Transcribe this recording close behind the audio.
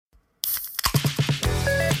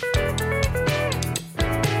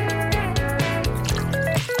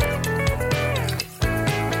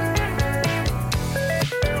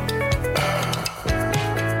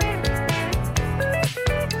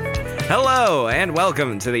Hello, and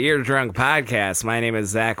welcome to the Ear Drunk Podcast. My name is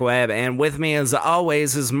Zach Webb, and with me, as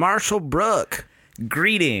always, is Marshall Brook.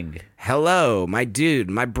 Greeting. Hello, my dude,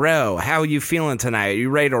 my bro. How are you feeling tonight? Are you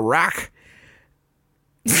ready to rock?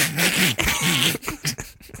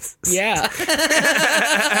 Yeah.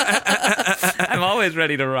 I'm always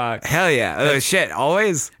ready to rock. Hell yeah. Oh, shit,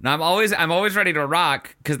 always? No, I'm always ready to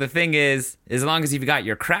rock, because the thing is, as long as you've got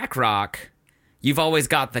your crack rock, you've always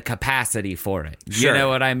got the capacity for it. Sure. You know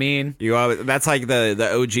what I mean? That's like the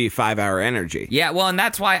OG 5-hour energy. Yeah, well, and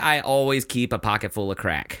that's why I always keep a pocket full of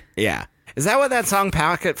crack. Yeah. Is that what that song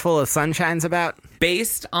Pocket Full of Sunshine's about?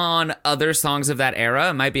 Based on other songs of that era,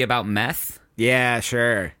 it might be about meth. Yeah,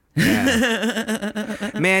 sure. Yeah.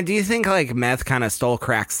 Man, do you think like meth kind of stole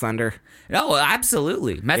crack's thunder? No,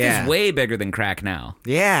 absolutely. Meth is way bigger than crack now.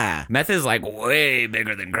 Yeah. Meth is like way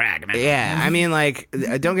bigger than crack now. Yeah, I mean, like,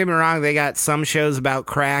 don't get me wrong, they got some shows about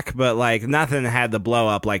crack, but like nothing had the blow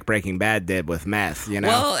up like Breaking Bad did with meth, you know?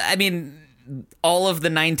 Well, I mean, all of the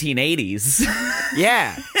 1980s.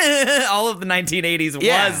 Yeah. All of the 1980s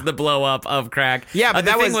was the blow up of crack. Yeah, but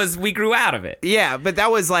the thing was we grew out of it. Yeah, but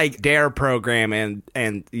that was like DARE program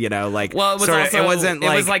and you know, like, well, it was sorta, also, it wasn't it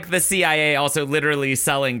like, was like the CIA also literally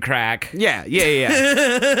selling crack. Yeah.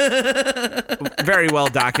 Very well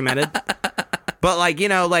documented. But like, you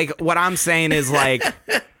know, like what I'm saying is like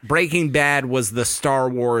Breaking Bad was the Star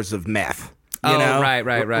Wars of meth. You know? Right.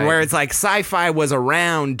 Where it's like sci-fi was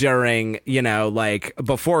around during, you know, like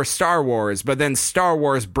before Star Wars, but then Star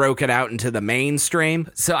Wars broke it out into the mainstream.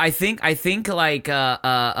 So I think like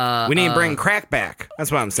we need to bring crack back.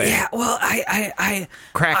 That's what I'm saying. Yeah, well,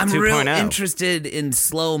 Crack I'm 2.0. real interested in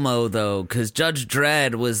slow-mo though, because Judge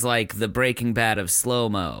Dredd was like the Breaking Bad of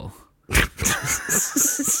slow-mo.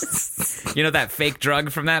 You know that fake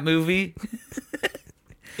drug from that movie?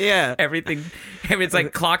 Yeah. It's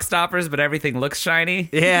like clock stoppers, but everything looks shiny.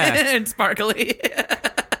 Yeah. And sparkly.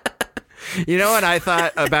 You know what I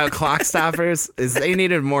thought about clock stoppers? Is they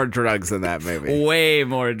needed more drugs in that movie. Way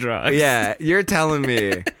more drugs. Yeah, you're telling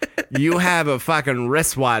me you have a fucking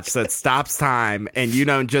wristwatch that stops time and you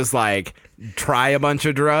don't just like try a bunch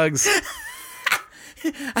of drugs?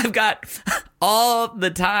 I've got all the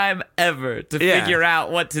time ever to figure out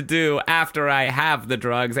what to do after I have the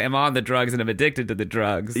drugs, am on the drugs, and am addicted to the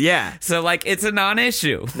drugs. Yeah. So, like, it's a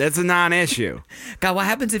non-issue. That's a non-issue. God, what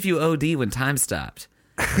happens if you OD when time stopped?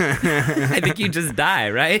 I think you just die,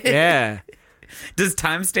 right? Yeah. Does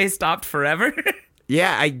time stay stopped forever?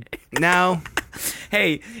 Yeah, no.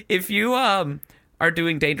 Hey, if you are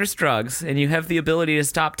doing dangerous drugs and you have the ability to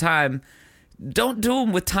stop time, don't do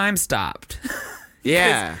them with time stopped.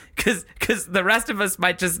 Yeah. Because the rest of us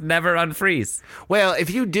might just never unfreeze. Well,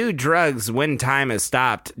 if you do drugs when time is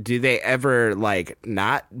stopped, do they ever, like,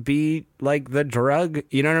 not be, like, the drug?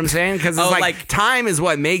 You know what I'm saying? Because it's like time is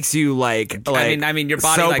what makes you, like I mean, your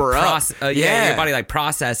body, sober up. your body, like,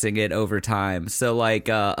 processing it over time. So, like,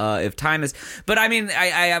 if time is... But, I mean,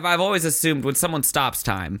 I've always assumed when someone stops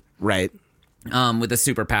time... Right. With a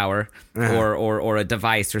superpower or a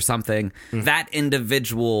device or something, that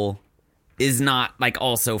individual... is not, like,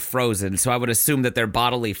 also frozen. So I would assume that their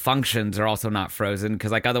bodily functions are also not frozen,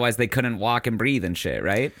 because, like, otherwise they couldn't walk and breathe and shit,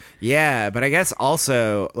 right? Yeah, but I guess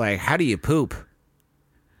also, like, how do you poop?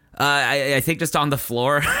 I think just on the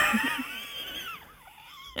floor.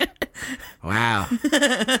 Wow.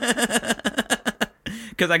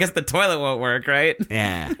 Because I guess the toilet won't work, right?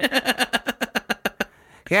 Yeah.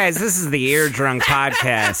 Guys, this is the Ear Drunk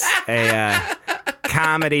Podcast, a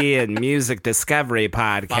comedy and music discovery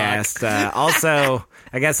podcast. Also,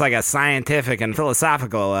 I guess like a scientific and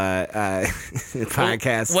philosophical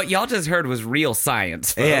podcast. Well, what y'all just heard was real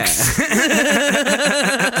science, folks.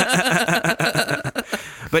 Yeah.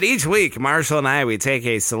 But each week, Marshall and I, we take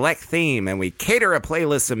a select theme and we cater a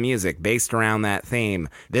playlist of music based around that theme.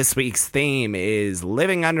 This week's theme is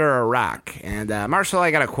Living Under a Rock. And Marshall, I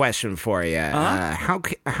got a question for you.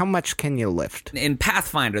 How much can you lift? In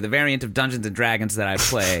Pathfinder, the variant of Dungeons & Dragons that I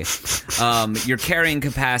play, your carrying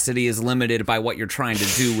capacity is limited by what you're trying to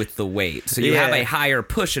do with the weight. So you have a higher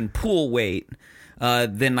push and pull weight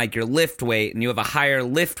than like your lift weight, and you have a higher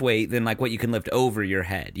lift weight than like what you can lift over your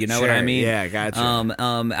head. You know what I mean? Yeah, gotcha.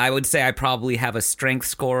 I would say I probably have a strength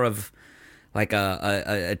score of like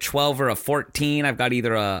a 12 or a 14. I've got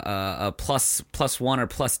either a plus 1 or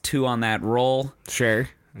plus 2 on that roll. Sure.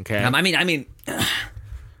 Okay. I mean,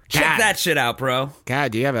 check that shit out, bro.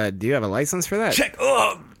 God, do you have a license for that? Check.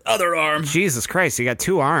 Other arm. Jesus Christ, you got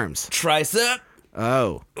 2 arms. Tricep.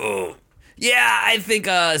 Oh. Yeah, I think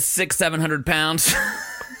 600-700 pounds.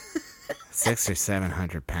 600 or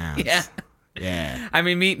 700 pounds. Yeah. Yeah. I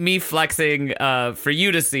mean, me flexing for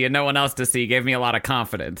you to see and no one else to see gave me a lot of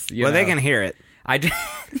confidence. Well, they can hear it.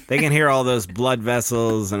 They can hear all those blood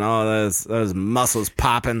vessels and all those muscles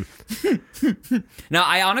popping. No,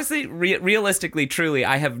 I honestly, realistically, truly,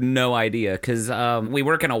 I have no idea because we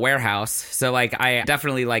work in a warehouse, so like I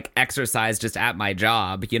definitely like exercise just at my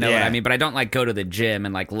job, you know what I mean? But I don't like go to the gym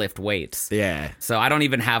and like lift weights. Yeah. So I don't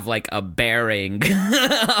even have like a bearing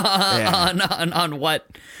on what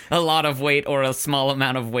a lot of weight or a small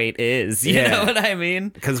amount of weight is. You know what I mean?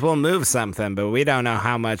 Because we'll move something, but we don't know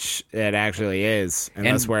how much it actually is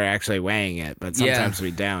unless we're actually weighing it. But sometimes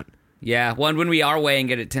we don't. Yeah, well, and when we are weighing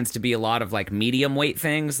it, it tends to be a lot of like medium weight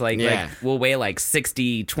things. Like we'll weigh like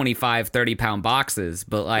 60, 25, 30 pound boxes,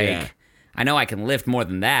 but like I know I can lift more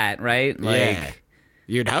than that, right? Like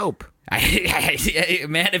you'd hope.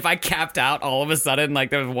 Man, if I capped out all of a sudden, like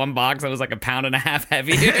there was one box that was like 1.5 pounds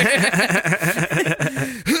heavier.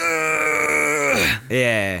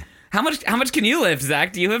 Yeah. How much can you lift,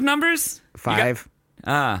 Zach? Do you have numbers? 5.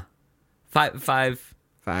 Five.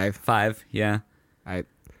 5. Yeah. I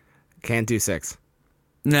can't do 6.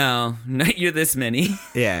 No, you're this many.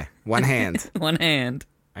 Yeah, one hand. One hand.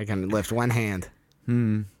 I can lift one hand.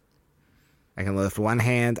 I can lift one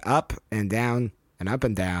hand up and down and up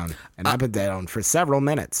and down and up and down for several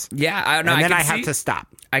minutes. Yeah, and then I have to stop.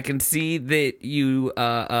 I can see that you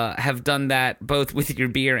have done that both with your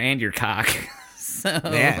beer and your cock. So.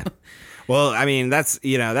 Yeah. Well, I mean, that's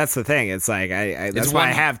the thing. It's like that's why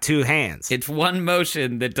I have 2 hands. It's one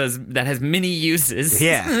motion that has many uses.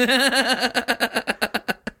 Yeah.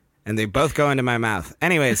 And they both go into my mouth.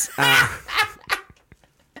 Anyways,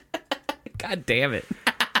 God damn it.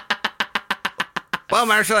 Well,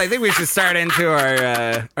 Marshall, I think we should start into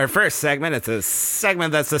our first segment. It's a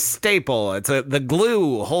segment that's a staple. It's the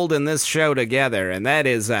glue holding this show together, and that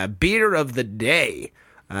is beer of the day.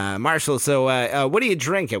 Marshall, so what are you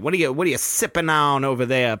drinking? What are you sipping on over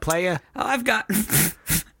there, playa? Oh, I've got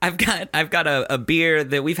a beer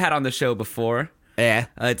that we've had on the show before. Yeah.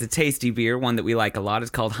 It's a tasty beer, one that we like a lot.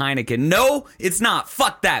 It's called Heineken. No, it's not.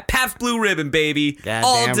 Fuck that. Pabst Blue Ribbon, baby. God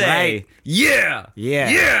all damn day. Right. Yeah. Yeah.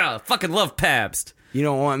 Yeah. Fucking love Pabst. You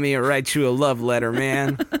don't want me to write you a love letter,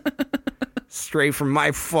 man. Straight from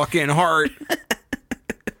my fucking heart.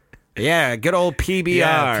 Yeah, good old PBR.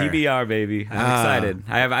 Yeah, PBR, baby. I'm excited.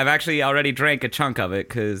 I've actually already drank a chunk of it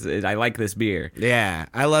because I like this beer. Yeah,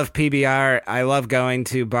 I love PBR. I love going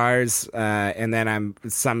to bars, and then I'm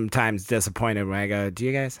sometimes disappointed when I go, "Do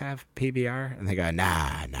you guys have PBR?" And they go,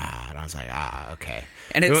 "Nah." And I was like, okay.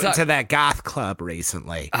 And we it's went to that goth club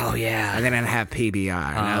recently. Oh yeah, and they didn't have PBR,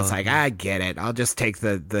 and I was like, I get it. I'll just take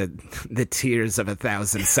the tears of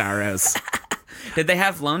 1,000 sorrows. Did they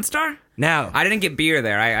have Lone Star? No, I didn't get beer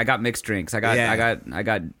there. I got mixed drinks. I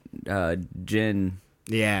got gin.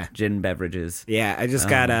 Yeah, gin beverages. Yeah, I just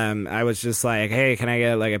got I was just like, hey, can I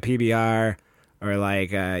get like a PBR or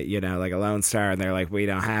like like a Lone Star? And they're like, we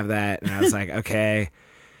don't have that. And I was like, okay,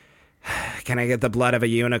 can I get the blood of a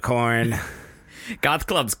unicorn? Goth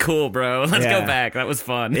Club's cool, bro. Let's go back. That was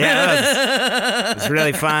fun. Yeah, it was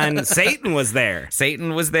really fun. Satan was there.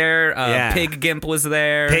 Satan was there. Pig Gimp was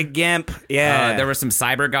there. Pig Gimp, yeah. There were some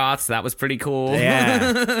cyber goths. That was pretty cool.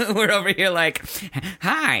 Yeah. We're over here like,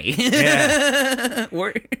 hi. Yeah.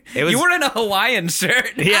 You were in a Hawaiian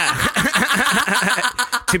shirt. Yeah.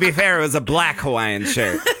 To be fair, it was a black Hawaiian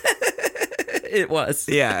shirt. It was.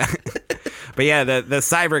 Yeah. But yeah, the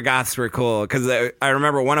cyber goths were cool because I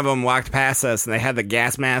remember one of them walked past us and they had the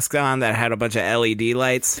gas masks on that had a bunch of LED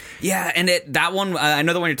lights. Yeah, and that one, I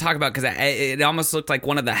know the one you're talking about because it almost looked like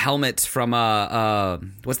one of the helmets from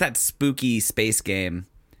what's that spooky space game?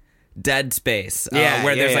 Dead Space,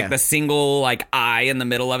 where there's like the single like eye in the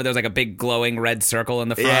middle of it. There's like a big glowing red circle in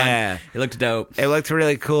the front. Yeah, it looked dope. It looked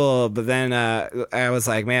really cool, but then I was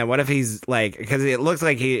like, man, what if he's like, because it looked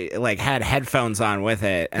like he like had headphones on with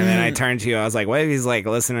it, and then I turned to you, I was like, what if he's like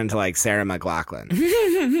listening to like Sarah McLachlan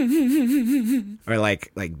or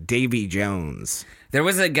like Davy Jones? There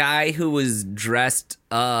was a guy who was dressed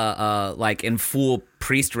like in full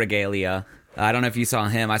priest regalia. I don't know if you saw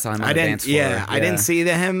him. I saw him on the dance floor. Yeah, I didn't see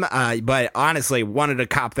him, but honestly, wanted to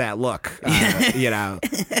cop that look.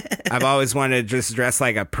 I've always wanted to just dress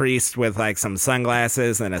like a priest with like some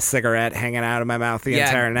sunglasses and a cigarette hanging out of my mouth the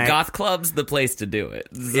entire night. Goth Club's the place to do it.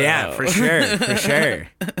 So. Yeah, for sure.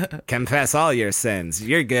 Confess all your sins.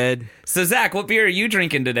 You're good. So, Zach, what beer are you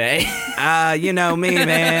drinking today? You know me,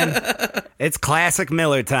 man. It's classic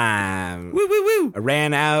Miller time. Woo, woo, woo. I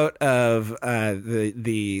ran out of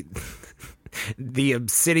the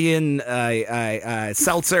Obsidian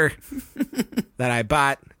seltzer that I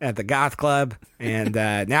bought at the Goth Club, and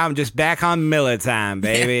now I'm just back on Miller time,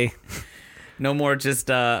 baby. No more just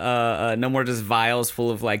no more just vials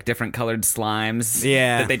full of like different colored slimes.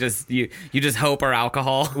 Yeah. That they just you just hope are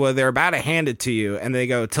alcohol. Well, they're about to hand it to you, and they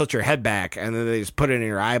go tilt your head back, and then they just put it in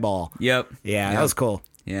your eyeball. Yep. Yeah, Yep. that was cool.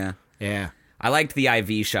 Yeah. Yeah. I liked the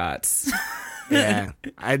IV shots. Yeah.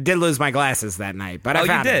 I did lose my glasses that night, but Oh, I you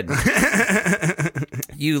found did. them.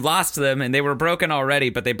 You lost them, and they were broken already,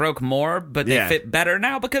 but they broke more, but they Yeah. fit better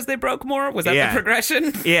now because they broke more? Was that Yeah. the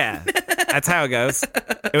progression? Yeah, that's how it goes.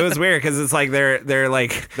 It was weird because it's like they're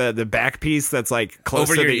like the back piece that's like close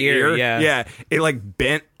Over to your the ear, yeah. Yeah, it like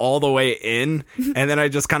bent all the way in, and then I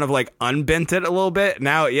just kind of like unbent it a little bit.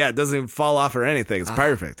 Now, yeah, it doesn't even fall off or anything. It's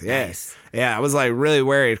perfect. Yeah, nice. yeah. I was like really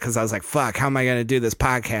worried because I was like, "Fuck, how am I gonna do this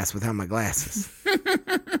podcast without my glasses?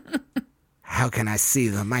 How can I see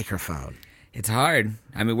the microphone?" It's hard.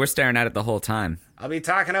 I mean, we're staring at it the whole time. I'll be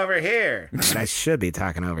talking over here. But I should be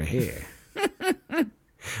talking over here.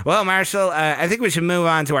 Well, Marshall, I think we should move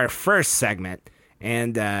on to our first segment,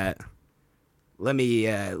 and let me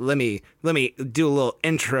do a little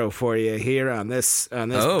intro for you here on this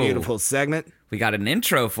Oh. beautiful segment. We got an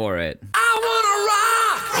intro for it.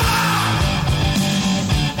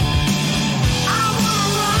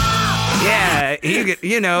 Yeah,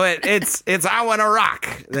 you know it. It's I Wanna Rock,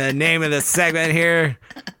 the name of the segment here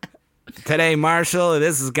today, Marshall.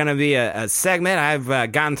 This is going to be a segment.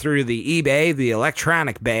 I've gone through the eBay, the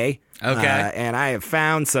electronic bay. Okay. And I have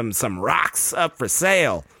found some rocks up for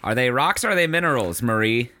sale. Are they rocks or are they minerals,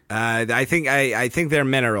 Marie? I think they're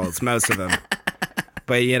minerals, most of them.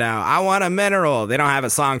 But you know, I want a mineral. They don't have a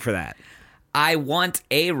song for that. I Want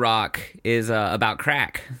a Rock is about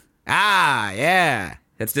crack. Ah, yeah.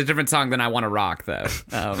 It's a different song than I Want to Rock, though.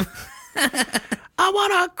 I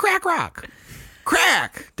want a crack rock.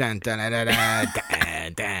 Crack. Dun dun dun dun dun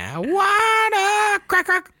dun. Dun. Want a crack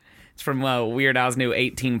rock. It's from Weird Al's new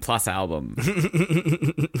 18 Plus album.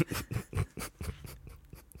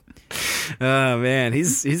 Oh man,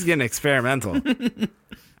 he's getting experimental.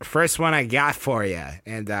 First one I got for you,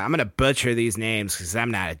 and I'm gonna butcher these names because I'm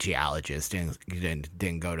not a geologist.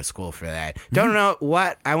 Didn't go to school for that. Don't know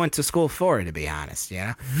what I went to school for, to be honest. You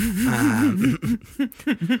know.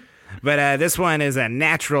 But this one is a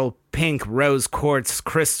natural pink rose quartz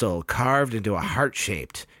crystal carved into a heart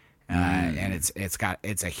shaped. And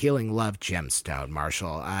it's a healing love gemstone,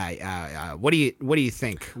 Marshall. What do you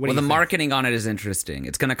think? Well, the marketing on it is interesting.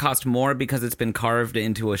 It's going to cost more because it's been carved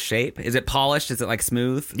into a shape. Is it polished? Is it like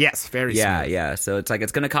smooth? Yes, very Yeah, smooth. yeah. So it's like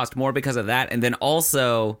it's going to cost more because of that, and then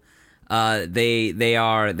also they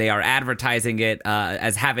are advertising it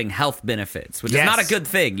as having health benefits, which is Yes. not a good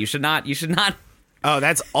thing. You should not. Oh,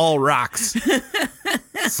 that's all rocks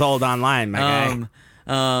sold online, my guy.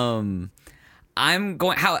 I'm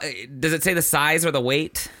going. How does it say the size or the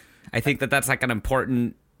weight? I think that's like an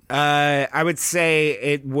important. I would say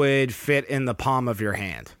it would fit in the palm of your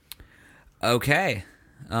hand. Okay,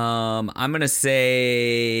 I'm gonna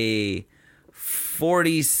say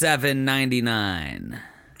 $47.99.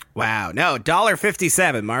 Wow, no,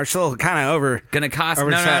 $1.57, Marshall. Kind of over. Gonna cost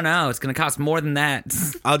overshot. no. It's gonna cost more than that.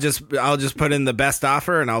 I'll just put in the best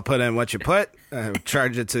offer, and I'll put in what you put.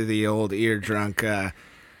 Charge it to the old ear drunk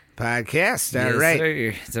podcast. All Yes, right.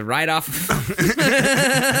 sir. It's a write-off.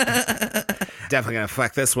 Definitely gonna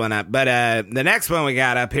fuck this one up. But the next one we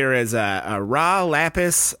got up here is a raw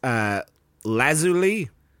lapis lazuli.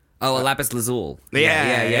 Oh, a lapis lazuli.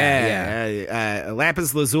 Yeah.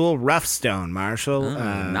 Lapis lazuli rough stone, Marshall.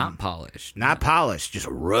 Not polished. Not polished, just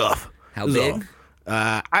rough. How big?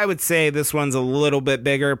 I would say this one's a little bit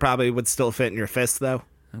bigger. Probably would still fit in your fist, though.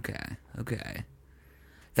 Okay.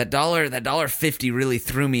 That $1.50 really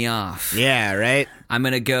threw me off. Yeah, right. I'm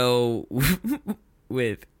gonna go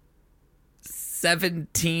with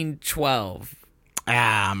 $17.12.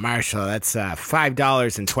 Ah, Marshall, that's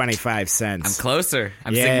 $5.25. I'm closer.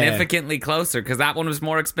 I'm Yeah. significantly closer because that one was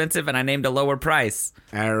more expensive and I named a lower price.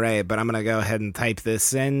 All right, but I'm gonna go ahead and type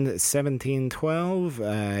this in. 1712.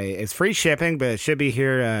 It's free shipping, but it should be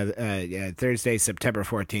here Thursday, September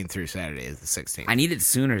 14th through Saturday, the 16th. I need it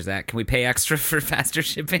sooner, Zach. Can we pay extra for faster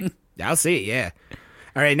shipping? I'll see. Yeah.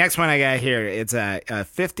 All right, next one I got here. It's a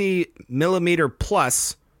 50 millimeter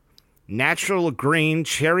plus natural green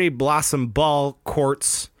cherry blossom ball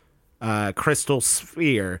quartz crystal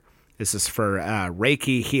sphere. This is for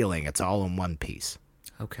Reiki healing. It's all in one piece.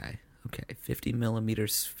 Okay. 50 millimeter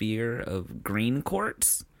sphere of green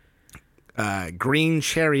quartz. Green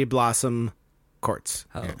cherry blossom quartz.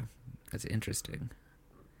 Oh, Yeah. that's interesting.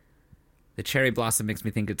 The cherry blossom makes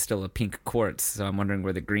me think it's still a pink quartz, so I'm wondering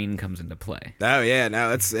where the green comes into play. Oh yeah,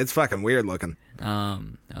 no, it's fucking weird looking.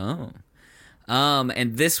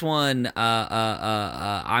 And this one,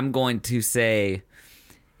 I'm going to say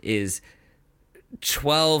is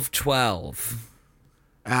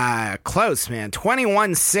 $12.12. Close, man.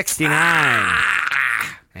 $21.69.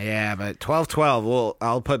 Yeah, but $12.12.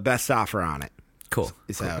 I'll put best offer on it. Cool.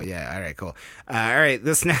 So yeah, all right, cool. All right,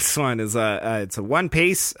 this next one is it's a one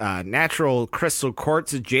piece natural crystal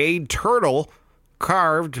quartz jade turtle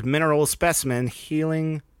carved mineral specimen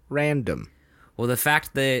healing random. Well, the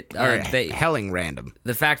fact that Helling random.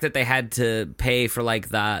 the fact that they had to pay for like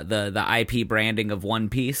the IP branding of One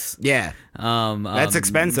Piece. Yeah, that's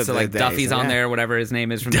expensive. So like these days, Duffy's on there, whatever his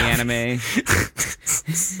name is from the anime.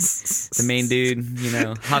 The main dude,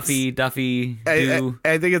 Huffy, Duffy, Doo.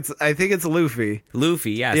 I think it's Luffy.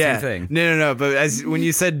 Luffy, yeah, same thing. No. But when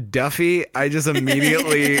you said Duffy, I just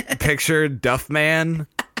immediately pictured Duffman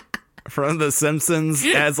from The Simpsons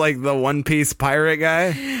as like the One Piece pirate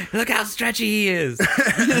guy. Look how stretchy he is.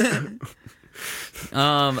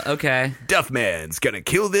 Okay. Duffman's gonna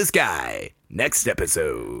kill this guy. Next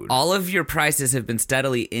episode. All of your prices have been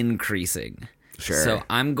steadily increasing. Sure. So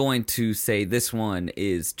I'm going to say this one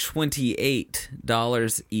is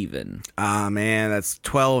 $28 even. Ah, man, that's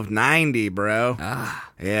 $12.90, bro.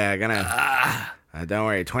 Yeah, don't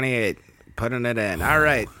worry, 28. Putting it in. All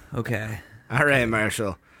right. Okay. All right,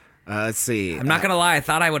 Marshall. Let's see. I'm not going to lie. I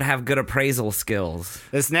thought I would have good appraisal skills.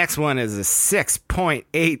 This next one is a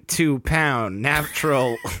 6.82 pound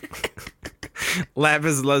natural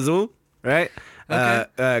lapis lazuli, right?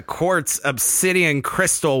 Okay. Quartz obsidian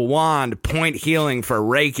crystal wand point healing for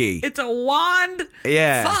Reiki. It's a wand?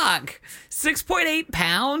 Yeah. Fuck. 6.8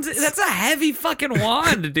 pounds? That's a heavy fucking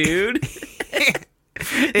wand, dude.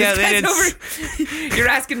 Yeah, then you're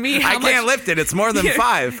asking me how I can't lift it. It's more than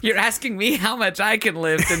 5. You're asking me how much I can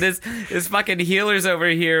lift, and this fucking healer's over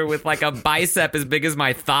here with like a bicep as big as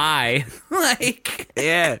my thigh. Like,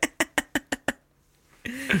 yeah.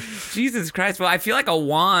 Jesus Christ. Well, I feel like a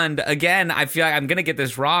wand, again, I feel like I'm going to get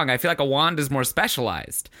this wrong. I feel like a wand is more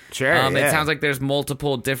specialized. Sure, It sounds like there's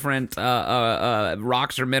multiple different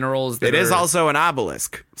rocks or minerals. It is also an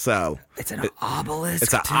obelisk, so. It's an obelisk,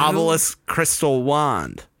 It's an too? obelisk crystal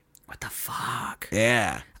wand. What the fuck?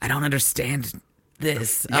 Yeah. I don't understand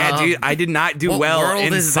this. Yeah, dude, I did not do what well world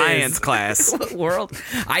in is science this? class. What world?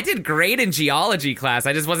 I did great in geology class.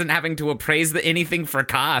 I just wasn't having to appraise anything for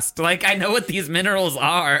cost. Like, I know what these minerals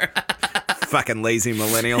are. Fucking lazy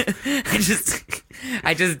millennial.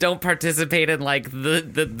 I just don't participate in like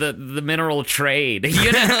the mineral trade,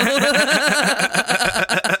 you know?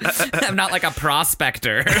 I'm not like a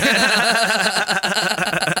prospector.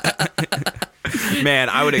 Man,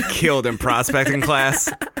 I would have killed in prospecting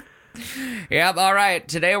class. Yep, all right.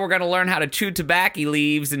 Today we're going to learn how to chew tobacco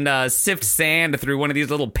leaves and sift sand through one of these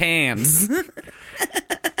little pans. All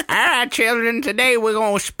right, children, today we're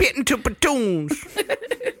going to spit into platoons.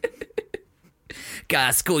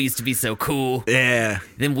 God, school used to be so cool. Yeah.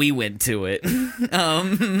 Then we went to it.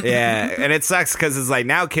 Yeah, and it sucks because it's like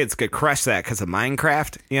now kids could crush that because of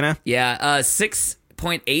Minecraft, you know? Yeah,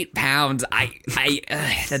 6.8 pounds.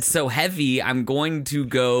 That's so heavy. I'm going to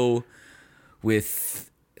go with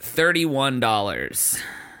 $31.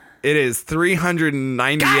 It is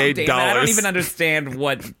 $398. God damn it, I don't even understand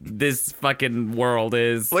what this fucking world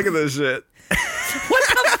is. Look at this shit. What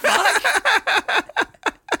the fuck?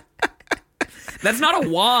 That's not a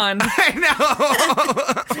wand.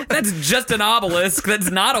 I know. That's just an obelisk. That's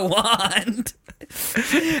not a wand.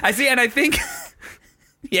 I see, and I think...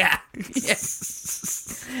 Yeah.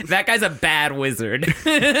 That guy's a bad wizard.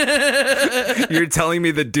 You're telling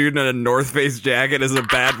me the dude in a North Face jacket is a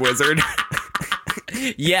bad wizard?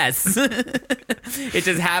 Yes. It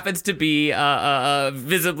just happens to be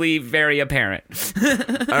visibly very apparent.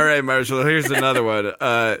 All right, Marshall, here's another one.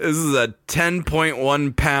 This is a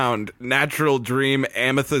 10.1 pound natural dream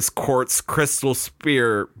amethyst quartz crystal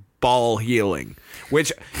spear ball healing.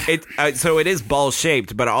 Which, so it is ball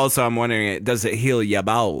shaped, but also I'm wondering, does it heal your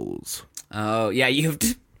balls? Oh, yeah, you have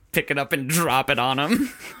to pick it up and drop it on him.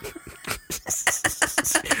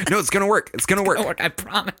 No, it's going to work. It's going to work. I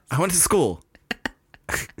promise. I went to school.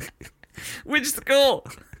 Which school?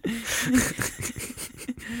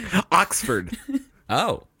 Oxford.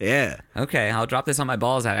 Oh. Yeah. Okay, I'll drop this on my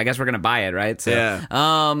balls. I guess we're going to buy it, right? So, yeah.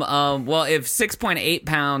 Well, if 6.8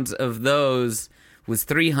 pounds of those was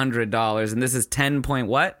 $300, and this is 10 point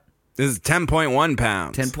what? This is 10.1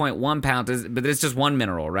 pounds. 10.1 pounds, but it's just one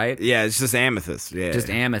mineral, right? Yeah, it's just amethyst. Yeah. Just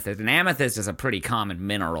amethyst. And amethyst is a pretty common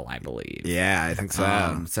mineral, I believe. Yeah, I think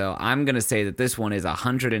so. So I'm going to say that this one is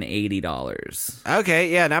 $180.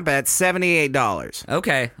 Okay, yeah, not bad. $78.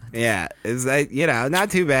 Okay. Yeah, is that, not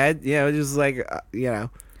too bad. Just like,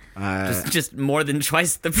 Just more than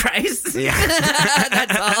twice the price. Yeah.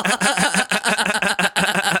 That's all.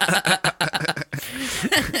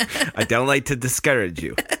 I don't like to discourage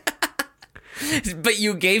you. But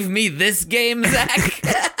you gave me this game, Zach?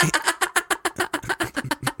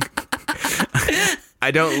 I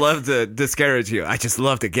don't love to discourage you. I just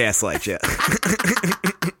love to gaslight you.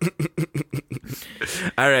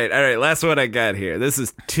 All right. Last one I got here. This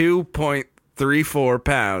is 2.34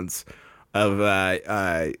 pounds of,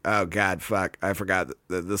 oh, God, fuck. I forgot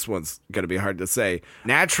that this one's going to be hard to say.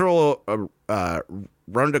 Natural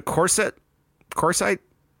Rhonda Corset? Corsite?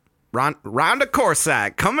 Rhonda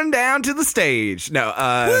Corsite coming down to the stage. No, Woo!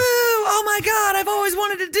 Oh, my God. I've always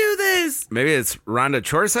wanted to do this. Maybe it's Rhonda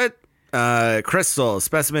Chorsett? Crystal,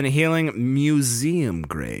 specimen healing, museum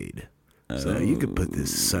grade. So you could put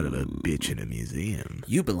this son of a bitch in a museum.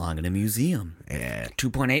 You belong in a museum. Yeah.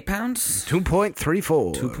 2.8 pounds?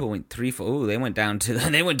 2.34. 2.34. Oh, they went down to the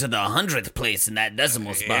 100th place in that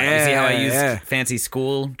decimal spot. You see how I used fancy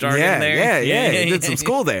school jargon there? Yeah. You did some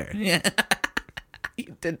school there. Yeah.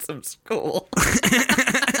 You did some school.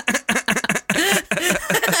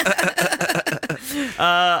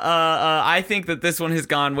 I think that this one has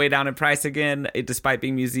gone way down in price again, despite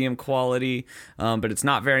being museum quality, but it's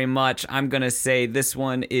not very much. I'm going to say this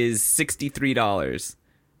one is $63.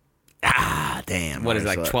 Ah, damn. What is it,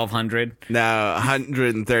 like $1,200? No,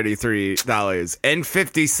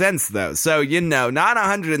 $133.50 though. So, not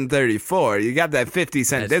 $134. You got that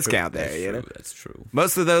 50-cent discount there, you know? That's true.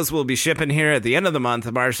 Most of those will be shipping here at the end of the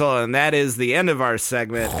month, Marshall, and that is the end of our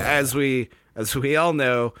segment, as we all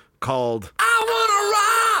know, called I wanna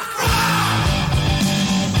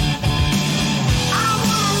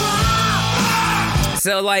rock!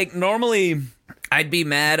 So, like, normally I'd be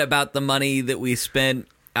mad about the money that we spent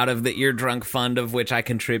out of the Ear Drunk Fund, of which I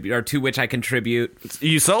contribute, or to which I contribute.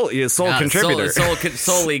 You sole contributor.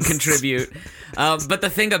 Solely contribute. But the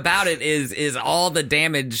thing about it is all the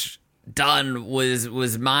damage done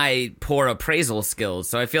was my poor appraisal skills.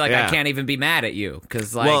 So I feel like I can't even be mad at you,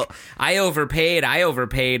 because I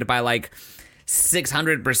overpaid by like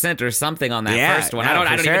 600% or something on that first one. I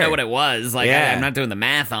don't even know what it was. Like, I'm not doing the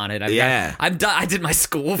math on it. I'm done. I did my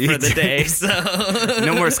school for the day, so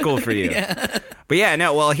no more school for you. But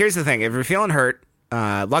well, here's the thing. If you're feeling hurt,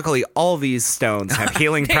 luckily all these stones have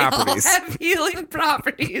healing properties. All have healing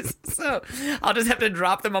properties. So I'll just have to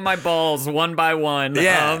drop them on my balls one by one,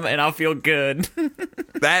 and I'll feel good.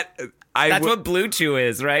 That's what Blue Chew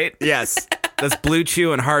is, right? Yes. That's Blue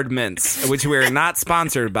Chew and Hard Mints, which we're not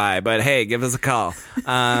sponsored by, but hey, give us a call.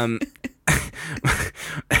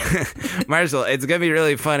 Marshall, it's going to be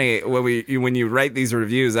really funny when you write these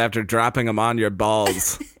reviews after dropping them on your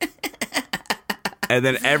balls. And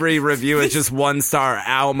then every review is just 1 star.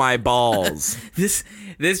 Ow, my balls. This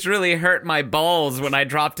really hurt my balls when I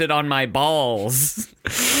dropped it on my balls.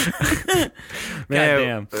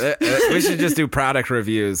 Man, we should just do product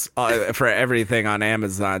reviews for everything on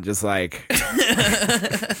Amazon. Just like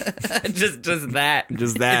just that.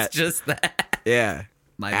 Just that. It's just that. Yeah.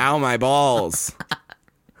 Ow, my balls.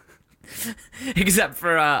 Except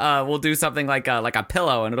for we'll do something like a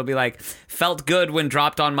pillow, and it'll be like, felt good when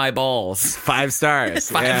dropped on my balls. 5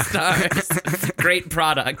 stars. 5 stars. Great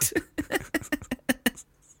product.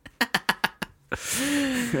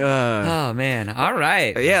 Oh man! All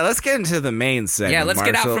right. Yeah, let's get into the main segment. Yeah, let's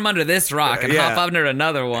Marshall. get out from under this rock and hop under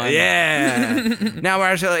another one. Yeah. Now,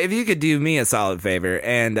 Marshall, if you could do me a solid favor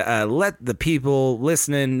and let the people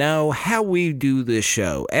listening know how we do this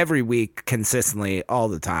show every week, consistently, all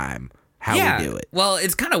the time. How we do it. Well,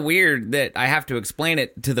 it's kind of weird that I have to explain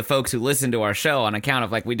it to the folks who listen to our show on account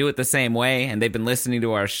of, like, we do it the same way, and they've been listening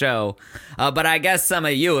to our show. But I guess some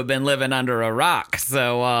of you have been living under a rock,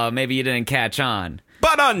 so maybe you didn't catch on.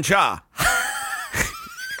 Banancha!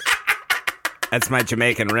 That's my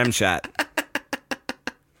Jamaican rim shot.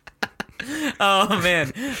 Oh,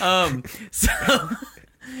 man.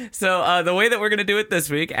 So the way that we're going to do it this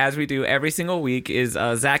week, as we do every single week, is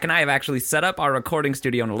Zach and I have actually set up our recording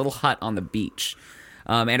studio in a little hut on the beach.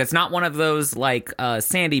 And it's not one of those, like,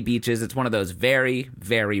 sandy beaches. It's one of those very,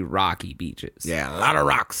 very rocky beaches. Yeah, a lot of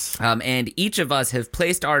rocks. And each of us have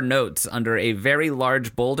placed our notes under a very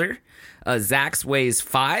large boulder. Zach's weighs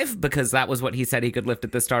 5 because that was what he said he could lift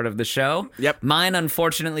at the start of the show. Yep. Mine,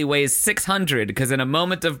 unfortunately, weighs 600 because in a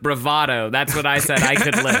moment of bravado, that's what I said I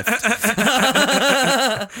could lift.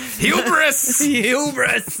 Hubris!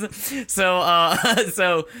 Hubris!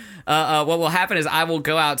 So what will happen is I will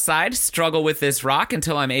go outside, struggle with this rock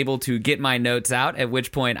until I'm able to get my notes out, at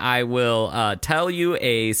which point I will tell you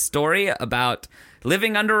a story about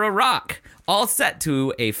living under a rock, all set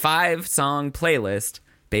to a 5-song playlist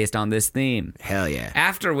based on this theme. Hell yeah.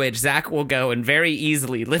 After which, Zach will go and very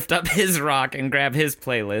easily lift up his rock and grab his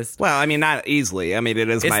playlist. Well, I mean, not easily. I mean, it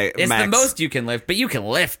is my It's max. the most you can lift, but you can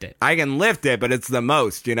lift it. I can lift it, but it's the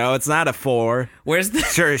most, you know? It's not a 4. Where's the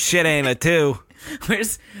Sure as shit ain't a 2.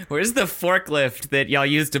 where's the forklift that y'all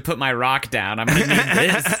used to put my rock down? I'm gonna need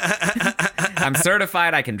this. I'm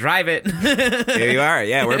certified. I can drive it Here you are.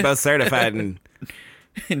 Yeah, we're both certified in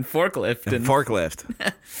in forklift. And forklift.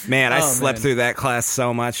 Man, I slept man. through that class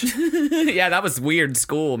so much. yeah, that was weird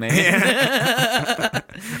school, man. I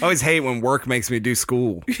always hate when work makes me do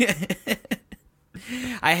school.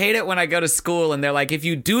 I hate it when I go to school and they're like, if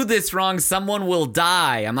you do this wrong, someone will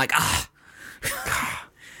die. I'm like, ah.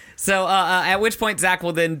 So at which point Zach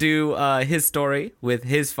will then do his story with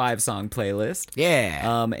his 5-song playlist.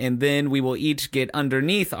 Yeah. And then we will each get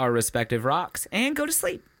underneath our respective rocks and go to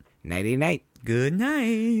sleep. Nighty night. Good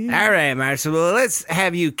night. All right, Marshall. Well, let's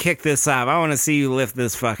have you kick this off. I want to see you lift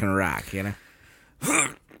this fucking rock, you know?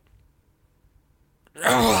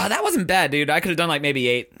 Oh, that wasn't bad, dude. I could have done like maybe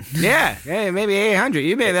 8. Yeah, maybe 800.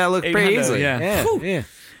 You made that look pretty 800, easily. yeah. Yeah.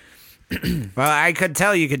 Well, I could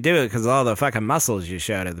tell you could do it because of all the fucking muscles you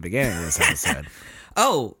showed at the beginning of this episode.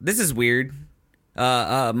 Oh, this is weird.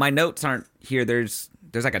 My notes aren't here. There's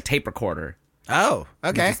like a tape recorder. Oh,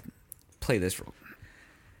 okay. Play this real.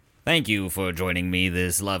 Thank you for joining me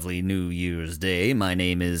this lovely New Year's Day. My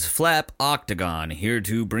name is Flap Octagon, here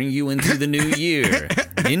to bring you into the new year.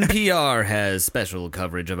 NPR has special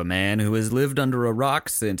coverage of a man who has lived under a rock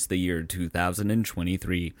since the year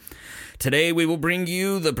 2023. Today we will bring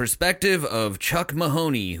you the perspective of Chuck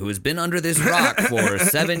Mahoney, who has been under this rock for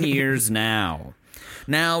 7 years now.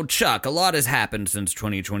 Now, Chuck, a lot has happened since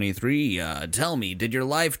 2023. Tell me, did your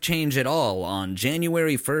life change at all on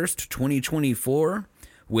January 1st, 2024?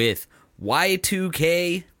 With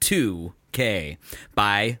Y2K2K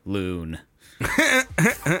by Loon.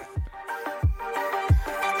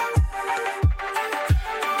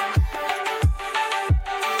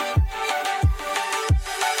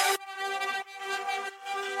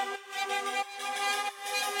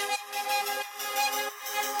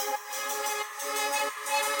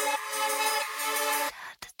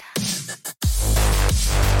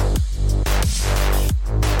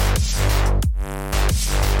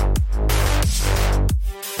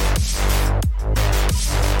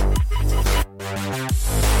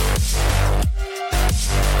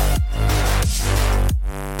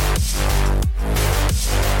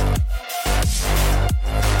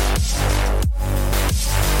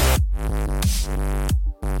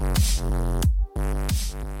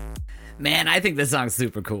 Man, I think this song's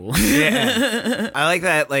super cool. Yeah. I like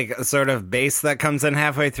that, like, sort of bass that comes in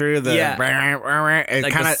halfway through. The it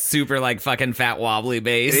Like kind the of super, like, fucking fat wobbly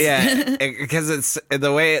bass. yeah, because it's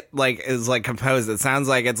the way it like is like composed. It sounds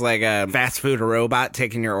like it's like a fast food robot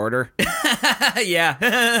taking your order. Yeah.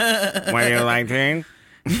 What do you like, Teen?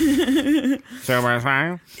 Super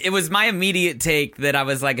fine. It was my immediate take that I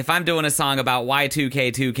was like, if I'm doing a song about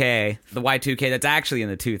Y2K2K, the Y2K that's actually in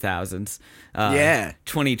the 2000s, Yeah.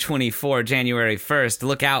 2024, January 1st,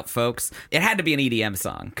 look out, folks. It had to be an EDM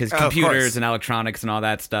song because Of computers course. and electronics and all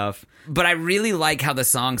that stuff. But I really like how the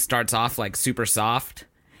song starts off like super soft.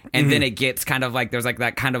 And then it gets kind of like, there's like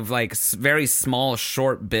that kind of like very small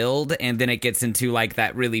short build. And then it gets into like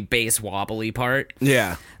that really bass wobbly part.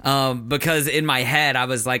 Yeah. Because in my head, I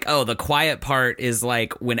was like, oh, the quiet part is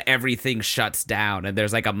like when everything shuts down and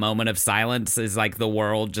there's like a moment of silence is like the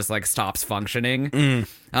world just like stops functioning.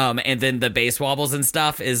 And then the bass wobbles and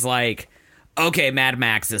stuff is like, okay, Mad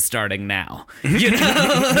Max is starting now. You know?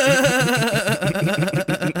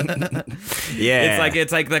 Yeah.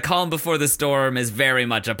 It's like the calm before the storm is very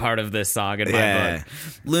much a part of this song in my book.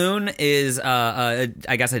 Loon is, I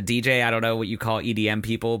guess, a DJ. I don't know what you call EDM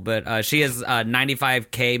people, but she has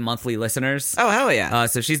 95K monthly listeners. Oh, hell yeah.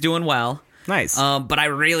 So she's doing well. Nice. But I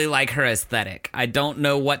really like her aesthetic. I don't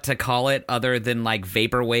know what to call it other than like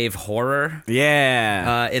vaporwave horror.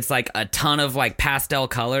 Yeah. It's like a ton of like pastel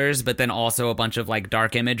colors, but then also a bunch of like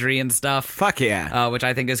dark imagery and stuff. Fuck yeah. Which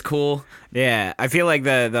I think is cool. Yeah. I feel like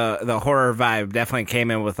the horror vibe definitely came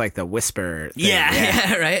in with like the whisper thing.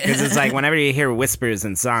 Yeah, right. Because it's like whenever you hear whispers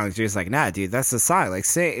in songs, you're just like, nah, dude, that's the song. Like,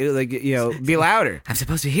 say, like, you know, be louder. I'm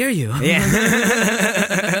supposed to hear you. Yeah.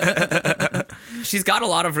 She's got a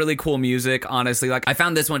lot of really cool music, honestly. Like, I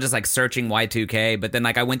found this one just like searching Y2K, but then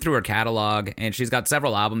like I went through her catalog and she's got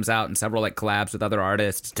several albums out and several like collabs with other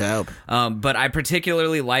artists. Dope. But I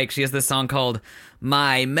particularly like, she has this song called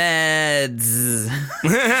My Meds.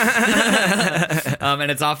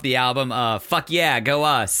 And it's off the album Fuck Yeah, Go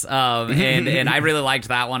Us. And I really liked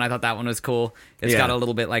that one. I thought that one was cool. It's got a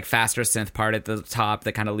little bit like faster synth part at the top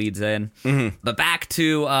that kind of leads in. But back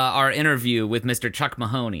to our interview with Mr. Chuck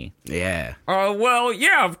Mahoney. Yeah. Well,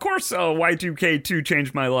 yeah, of course Y2K2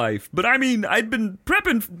 changed my life. But I mean, I'd been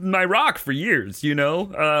prepping my rock for years, you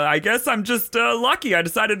know? I guess I'm just lucky I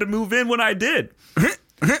decided to move in when I did.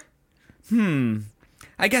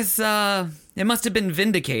 I guess it must have been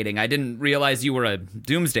vindicating. I didn't realize you were a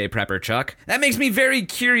doomsday prepper, Chuck. That makes me very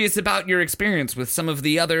curious about your experience with some of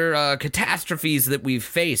the other catastrophes that we've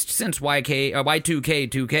faced since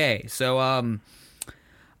Y2K2K. So, I'm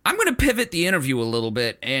going to pivot the interview a little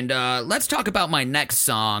bit, and let's talk about my next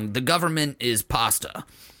song, The Government is Pasta.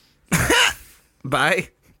 Bye.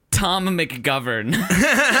 Tom McGovern. I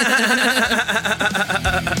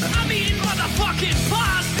mean, motherfucking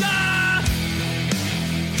pasta!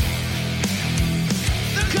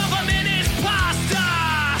 The government is pasta!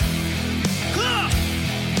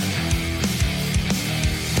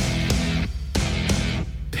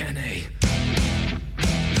 Penne.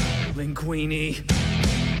 Linguine.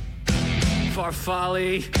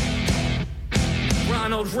 Farfalle.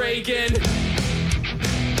 Ronald Reagan.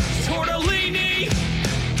 Tortellini.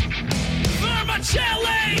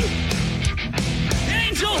 Vermicelli.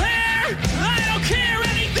 Angel hair. I don't care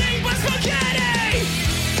anything but spaghetti.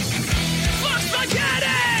 Fuck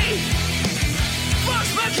spaghetti. Fuck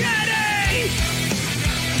spaghetti.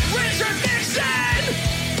 Richard Nixon.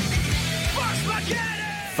 Fuck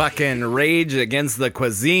spaghetti. Fucking Rage Against the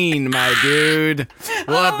Cuisine, my dude.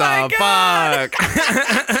 What the fuck?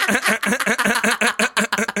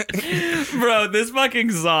 Bro, this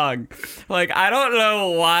fucking song. Like, I don't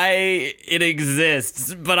know why it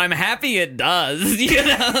exists, but I'm happy it does, you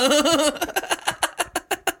know?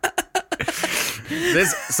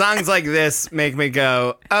 This songs like this make me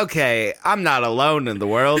go, okay, I'm not alone in the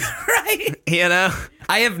world. Right? You know?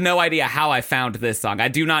 I have no idea how I found this song. I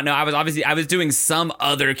do not know. I was doing some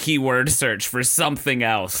other keyword search for something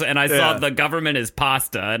else, and I saw The Government is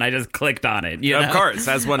Pasta, and I just clicked on it. You know? Of course,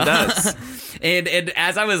 as one does. And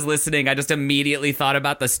as I was listening, I just immediately thought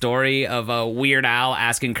about the story of Weird Al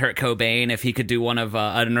asking Kurt Cobain if he could do one of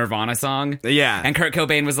a Nirvana song. Yeah. And Kurt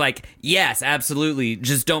Cobain was like, yes, absolutely.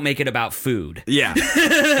 Just don't make it about food. Yeah.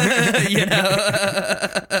 You know?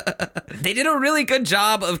 They did a really good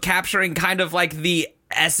job of capturing kind of like the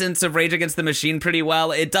essence of Rage Against the Machine pretty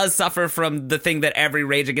well. It does suffer from the thing that every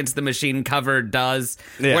Rage Against the Machine cover does,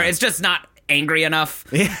 where it's just not angry enough.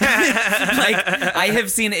 Like, I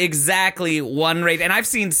have seen exactly one Rage, and I've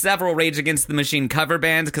seen several Rage Against the Machine cover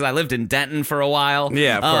bands because I lived in Denton for a while.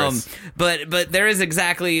 Yeah, of course. But there is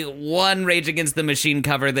exactly one Rage Against the Machine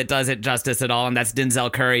cover that does it justice at all, and that's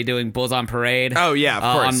Denzel Curry doing Bulls on Parade. Oh, yeah, of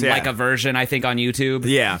course, on yeah. like a version, I think, on YouTube.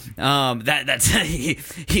 Yeah. That's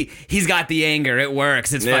he's got the anger. It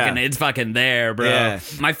works. It's fucking there, bro. Yeah.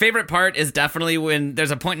 My favorite part is definitely when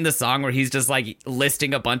there's a point in the song where he's just like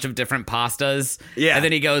listing a bunch of different pastas. Yeah. And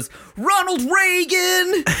then he goes, Ronald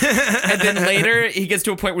Reagan. And then later he gets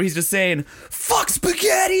to a point where he's just saying, fuck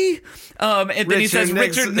spaghetti. And then he says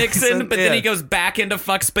Richard Nixon, but then he goes back into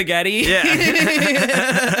fuck spaghetti. Yeah.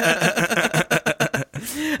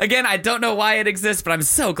 Again, I don't know why it exists, but I'm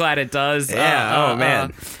so glad it does. Yeah.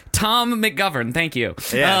 Man. Tom McGovern, thank you.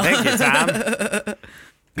 Yeah, thank you,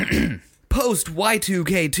 Tom. Post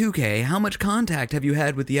Y2K2K, how much contact have you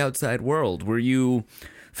had with the outside world? Were you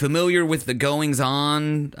familiar with the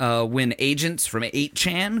goings-on when agents from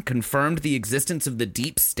 8chan confirmed the existence of the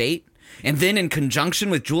deep state? And then in conjunction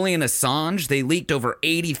with Julian Assange, they leaked over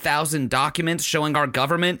 80,000 documents showing our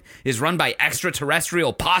government is run by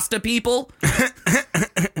extraterrestrial pasta people?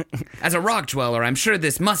 As a rock dweller, I'm sure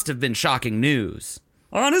this must have been shocking news.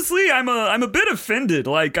 Honestly, I'm a bit offended.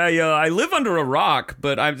 Like, I live under a rock,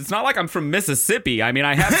 but it's not like I'm from Mississippi. I mean,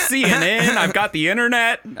 I have CNN, I've got the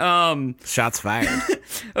internet. Shots fired.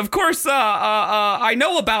 Of course, I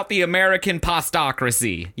know about the American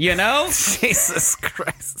pastocracy, you know? Jesus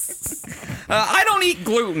Christ. I don't eat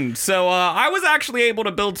gluten, so I was actually able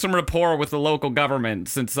to build some rapport with the local government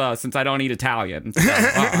since I don't eat Italian. So,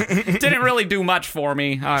 didn't really do much for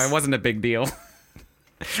me. It wasn't a big deal.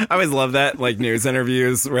 I always love that, like, news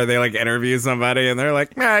interviews where they, like, interview somebody and they're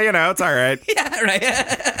like, yeah, you know, it's all right. Yeah, right.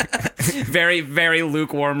 Very, very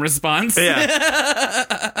lukewarm response.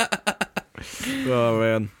 Yeah.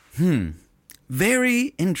 Oh, man.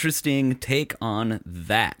 Very interesting take on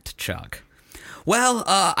that, Chuck. Well,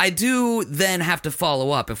 I do then have to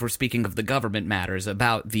follow up, if we're speaking of the government matters,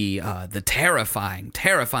 about the terrifying,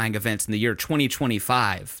 terrifying events in the year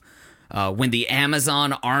 2025. When the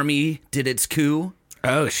Amazon army did its coup.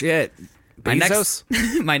 Oh, shit. Bezos?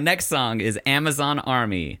 My next song is Amazon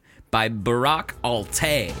Army by Barack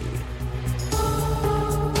Altay.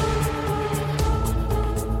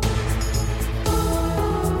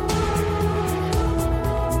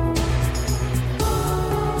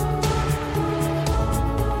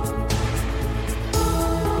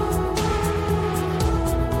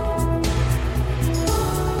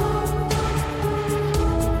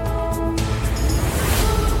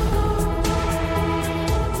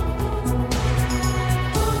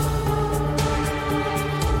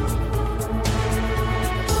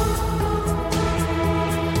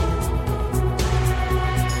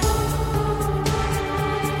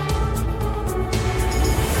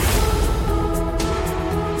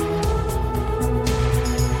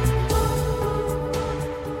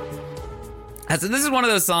 So this is one of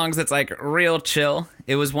those songs that's like real chill.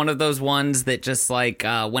 It was one of those ones that just like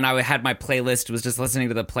when I had my playlist, was just listening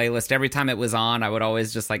to the playlist. Every time it was on, I would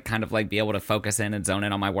always just like kind of like be able to focus in and zone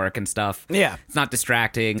in on my work and stuff. Yeah. It's not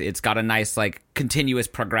distracting. It's got a nice like continuous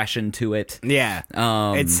progression to it. Yeah.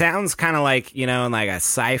 It sounds kind of like, you know, in like a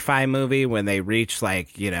sci-fi movie when they reach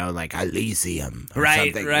like, you know, like Elysium or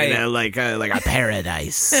Right, something. right. You know, like a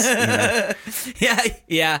paradise. You know?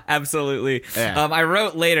 Yeah, absolutely. Yeah. I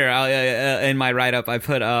wrote later in my write-up, I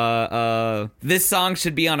put this song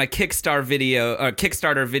should be on a Kickstarter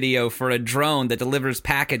video for a drone that delivers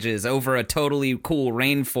packages over a totally cool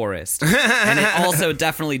rainforest. And it also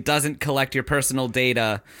definitely doesn't collect your personal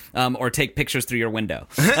data or take pictures through your window.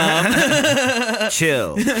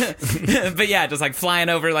 Chill. But yeah, just like flying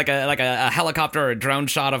over like a helicopter or a drone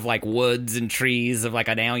shot of like woods and trees of like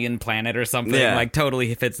an alien planet or something. Yeah. Like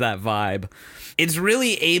totally fits that vibe. It's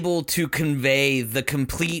really able to convey the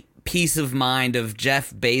complete peace of mind of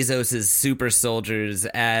Jeff Bezos' super soldiers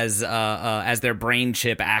as their brain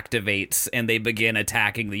chip activates and they begin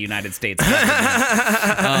attacking the United States government.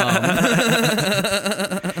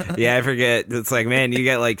 Yeah, I forget. It's like, man, you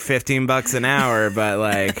get like $15 an hour, but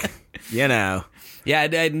like, you know.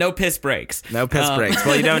 Yeah, no piss breaks. No piss breaks.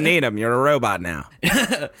 Well, you don't need them. You're a robot now.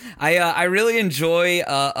 I really enjoy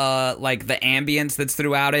like the ambience that's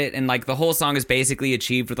throughout it, and like the whole song is basically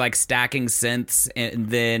achieved with like stacking synths, and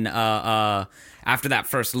then after that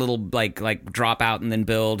first little like drop out and then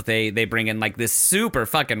build, they bring in like this super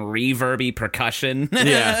fucking reverby percussion.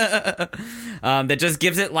 Yeah. That just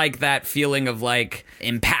gives it like that feeling of like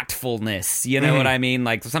impactfulness. You know what I mean?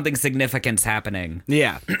 Like something significant's happening.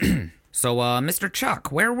 Yeah. So, Mr.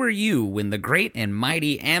 Chuck, where were you when the great and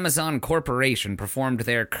mighty Amazon Corporation performed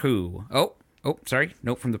their coup? Oh, sorry.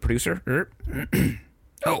 Note from the producer.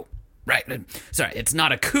 Oh, right. Sorry, it's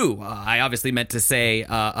not a coup. I obviously meant to say,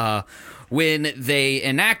 when they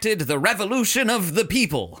enacted the revolution of the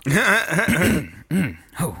people.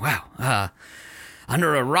 Oh, wow.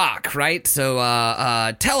 Under a rock, right? So,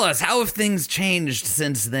 tell us, how have things changed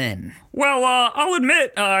since then? Well, I'll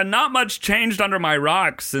admit, not much changed under my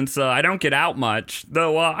rock since I don't get out much.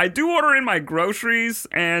 Though I do order in my groceries,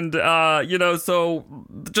 and, so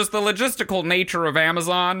just the logistical nature of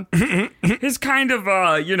Amazon is kind of,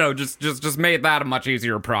 just made that a much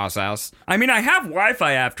easier process. I mean, I have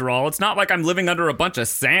Wi-Fi after all. It's not like I'm living under a bunch of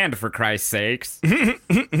sand, for Christ's sakes.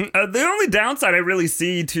 The only downside I really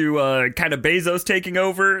see to kind of Bezos taking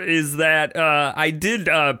over is that I did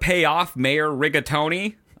pay off Mayor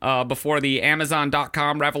Rigatoni before the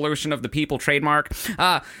Amazon.com revolution of the people trademark.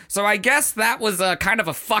 So I guess that was kind of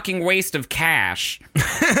a fucking waste of cash.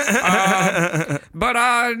 But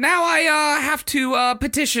now I have to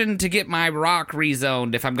petition to get my rock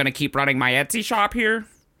rezoned if I'm going to keep running my Etsy shop here.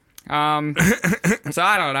 So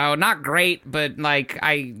I don't know, not great, but like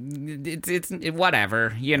it's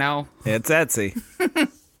whatever, you know. It's Etsy.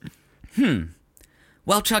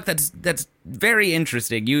 Well, Chuck, that's very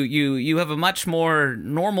interesting. You have a much more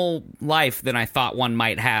normal life than I thought one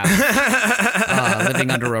might have, living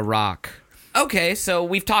under a rock. Okay, so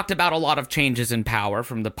we've talked about a lot of changes in power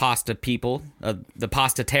from the pasta people, the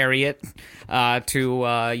pastatariat, to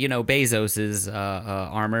Bezos's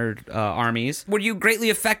armored armies. Were you greatly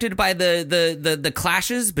affected by the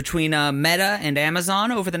clashes between Meta and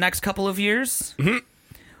Amazon over the next couple of years? Mm-hmm.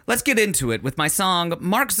 Let's get into it with my song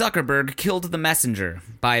Mark Zuckerberg Killed the Messenger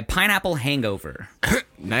by Pineapple Hangover.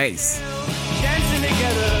 Nice. Dancing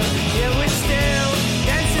together, yeah, we're still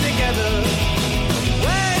dancing together.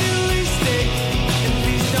 Where do we stick? And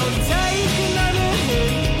please don't take another hit.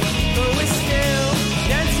 But we're still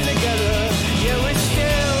dancing together, yeah, we're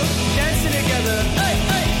still dancing together. Hey,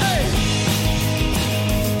 hey, hey.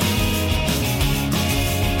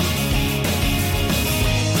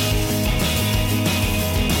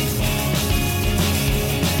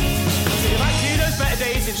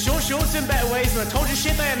 ways, and I told you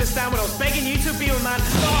shit they understand when I was begging you to be a man.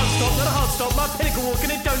 The hard stop, not a hard stop, my pinnacle walk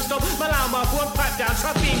and it don't stop. My loud mouth won't pipe down,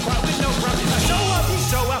 try being quiet with no crowd. I show up, you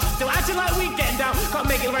show up, still acting like we getting down. Can't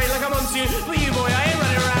make it right like I'm on to you, but you boy, I ain't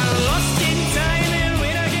running around. Lost in time and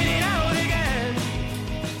we're not getting out again.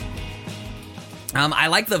 I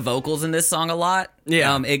like the vocals in this song a lot.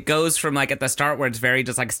 Yeah. It goes from like at the start where it's very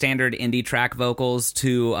just like standard indie track vocals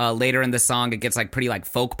to later in the song it gets like pretty like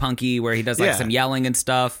folk punky where he does like some yelling and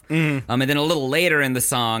stuff. And then a little later in the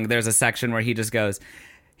song there's a section where he just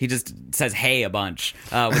says hey a bunch,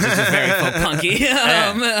 which is just very folk punky.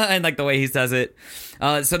 And like the way he says it.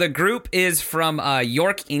 So the group is from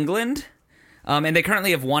York, England. And they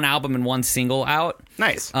currently have one album and one single out.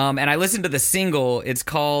 Nice. And I listened to the single. It's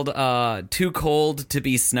called Too Cold to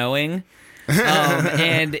Be Snowing.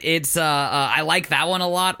 And it's I like that one a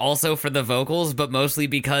lot also for the vocals, but mostly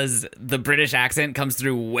because the British accent comes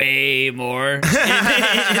through way more in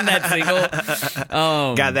that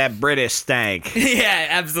single. Got that British stank. Yeah,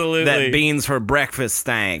 absolutely. That beans for breakfast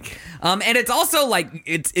stank. And it's also like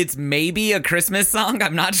it's maybe a Christmas song.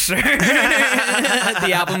 I'm not sure.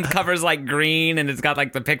 The album cover's like green, and it's got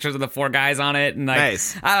like the pictures of the four guys on it, and like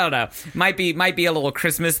Nice. I don't know. Might be a little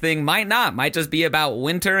Christmas thing. Might not. Might just be about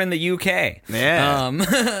winter in the UK. Yeah.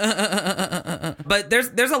 But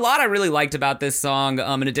there's a lot I really liked about this song.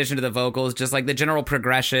 In addition to the vocals, just like the general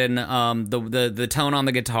progression, the tone on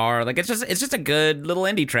the guitar. Like it's just a good little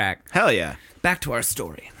indie track. Hell yeah. Back to our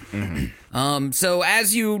story. So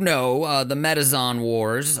as you know, the Metazon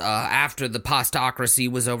Wars, after the Postocracy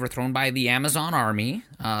was overthrown by the Amazon army,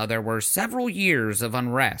 there were several years of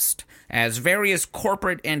unrest as various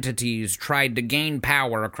corporate entities tried to gain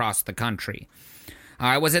power across the country.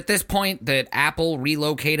 It was at this point that Apple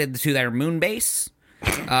relocated to their moon base.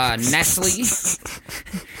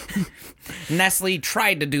 Nestle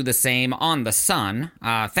tried to do the same on the sun.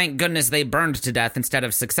 Thank goodness they burned to death instead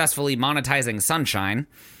of successfully monetizing sunshine.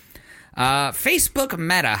 Facebook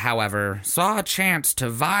Meta, however, saw a chance to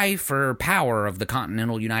vie for power of the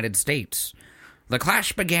continental United States. The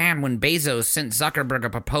clash began when Bezos sent Zuckerberg a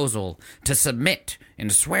proposal to submit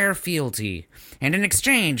and swear fealty, and in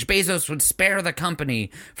exchange, Bezos would spare the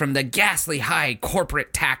company from the ghastly high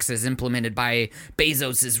corporate taxes implemented by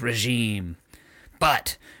Bezos' regime.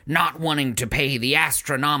 But, not wanting to pay the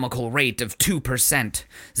astronomical rate of 2%,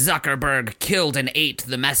 Zuckerberg killed and ate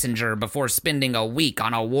the messenger before spending a week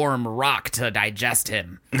on a warm rock to digest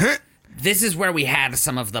him. This is where we had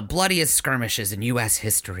some of the bloodiest skirmishes in U.S.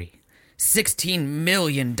 history. 16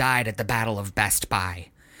 million died at the Battle of Best Buy.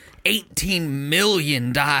 18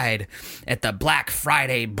 million died at the Black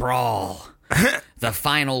Friday Brawl. The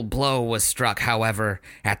final blow was struck, however,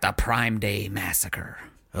 at the Prime Day Massacre.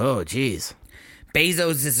 Oh, jeez.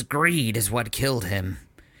 Bezos' greed is what killed him.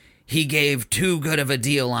 He gave too good of a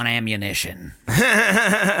deal on ammunition. So,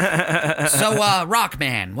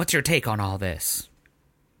 Rockman, what's your take on all this?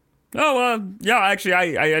 Oh, yeah, actually,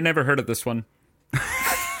 I never heard of this one.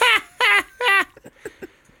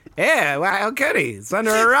 Yeah, well, how could he? It's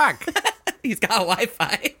under a rock. He's got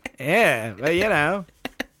Wi-Fi. Yeah, but you know,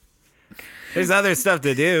 there's other stuff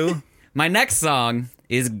to do. My next song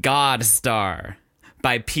is God Star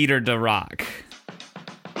by Peter DeRock.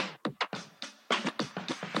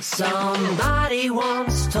 Somebody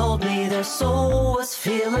once told me their soul was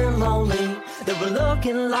feeling lonely. They were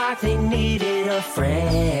looking like they needed a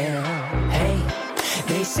friend. Hey,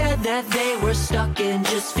 they said that they were stuck and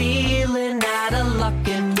just feeling out of luck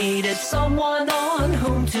and needed someone on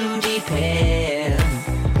whom to depend.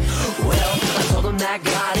 Well, I told them that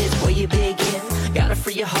God is where you begin. Gotta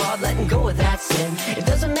free your heart, letting go of that sin. It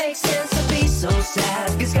doesn't make sense to be so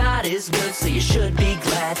sad, cause God is good, so you should be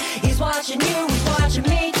glad. He's watching you, he's watching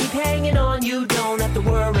me. Keep hanging on, you don't have to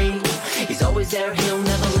worry. He's always there, he'll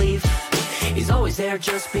never leave. He's always there,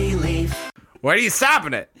 just believe. Why are you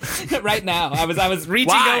stopping it? Right now, I was reaching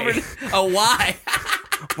Why? over. Oh, why?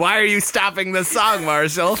 Why are you stopping the song,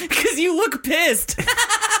 Marshall? Because you look pissed.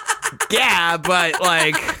 Yeah, but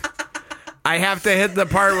like, I have to hit the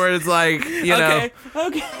part where it's like, you know.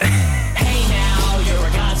 Okay. Hey now, you're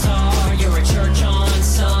a God star, you're a church on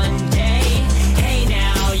Sunday. Hey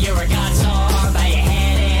now, you're a God star, bow your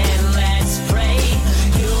head and let's pray.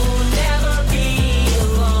 You'll never be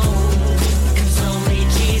alone, cause only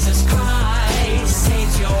Jesus Christ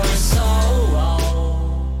saves your soul.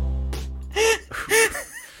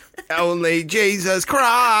 Only Jesus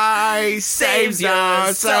Christ saves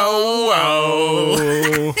your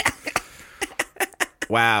soul.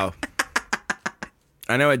 Wow.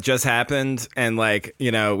 I know it just happened, and like,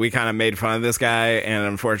 you know, we kind of made fun of this guy, and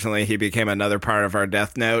unfortunately he became another part of our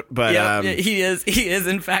Death Note, but He is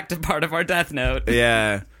in fact a part of our Death Note.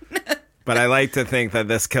 yeah. but I like to think that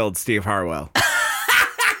this killed Steve Harwell.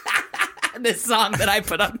 This song that I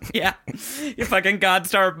put up, yeah, your fucking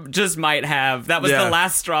Godstar just might have. That was Yeah. the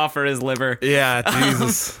last straw for his liver. Yeah,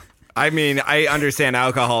 Jesus. I mean, I understand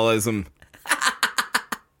alcoholism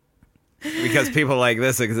because people like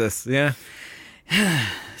this exist. Yeah.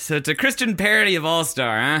 So it's a Christian parody of All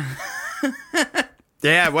Star, huh?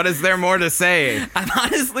 Yeah, what is there more to say? I'm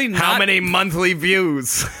honestly not. How many monthly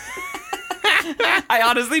views? I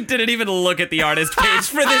honestly didn't even look at the artist page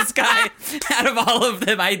for this guy. Out of all of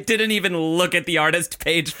them, I didn't even look at the artist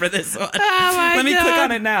page for this one. Let me click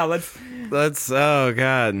on it now. Let's, oh,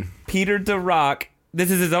 God. Peter DeRock. This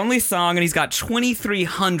is his only song, and he's got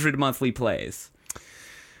 2,300 monthly plays.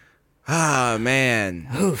 Oh, man.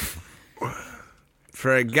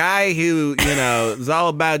 For a guy who, is all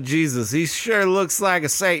about Jesus, he sure looks like a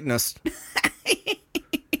Satanist.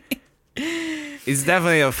 He's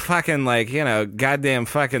definitely a fucking, goddamn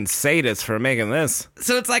fucking sadist for making this.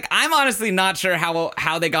 So it's like, I'm honestly not sure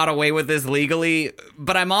how they got away with this legally,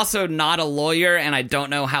 but I'm also not a lawyer, and I don't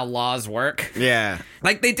know how laws work. Yeah.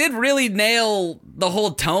 Like, they did really nail the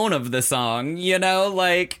whole tone of the song,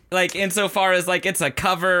 like insofar as, it's a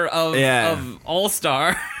cover of All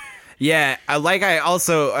Star. Yeah,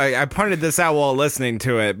 I pointed this out while listening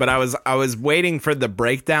to it, but I was waiting for the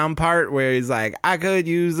breakdown part where he's like, I could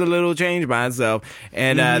use a little change myself,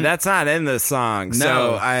 and that's not in the song. No.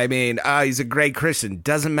 So, I mean, he's a great Christian.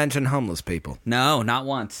 Doesn't mention homeless people. No, not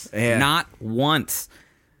once. Yeah. Not once.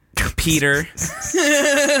 Peter.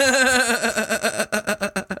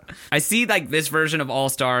 I see this version of All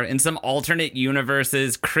Star in some alternate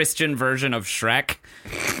universes Christian version of Shrek.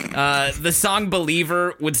 The song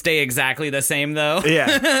Believer would stay exactly the same though.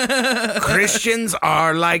 Yeah. Christians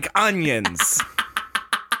are like onions.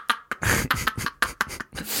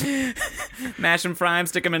 Mash and fry 'em,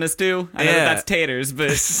 stick them in a stew. I know Yeah. that's taters,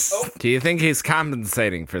 but Do you think he's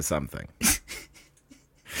compensating for something?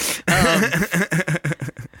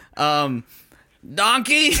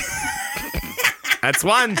 donkey. That's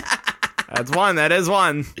one. That's one. That is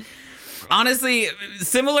one. Honestly,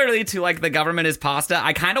 similarly to the government is pasta,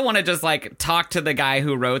 I kind of want to just talk to the guy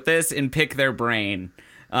who wrote this and pick their brain.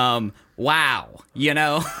 Wow,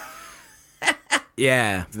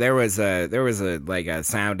 Yeah, there was a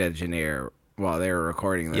sound engineer while they were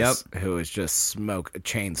recording this who was just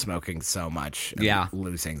chain smoking so much, and Yeah.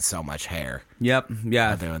 losing so much hair Yep,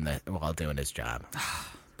 yeah. while doing his job.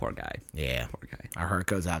 Poor guy. Yeah, Poor guy. our heart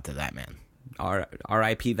goes out to that man.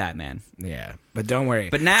 R.I.P. that man. Yeah, but don't worry.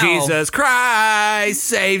 But now- Jesus Christ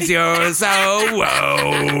saves your soul.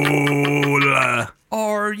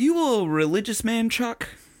 Are you a religious man, Chuck?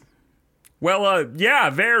 Well,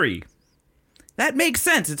 yeah, very. That makes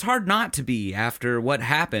sense. It's hard not to be after what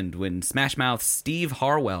happened when Smash Mouth Steve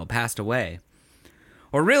Harwell passed away.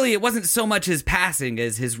 Or really, it wasn't so much his passing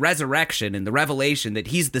as his resurrection and the revelation that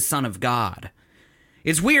he's the Son of God.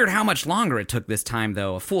 It's weird how much longer it took this time,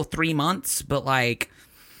 though. A full 3 months, but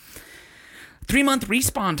 3-month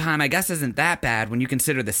respawn time, I guess, isn't that bad when you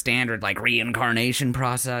consider the standard, reincarnation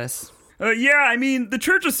process. Yeah, I mean, the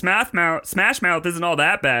Church of Smash Mouth isn't all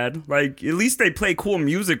that bad. At least they play cool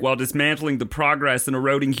music while dismantling the progress and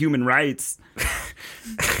eroding human rights.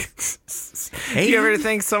 Do you ever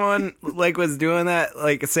think someone was doing that,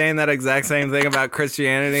 saying that exact same thing about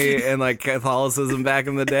Christianity and Catholicism back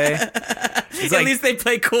in the day? It's At least they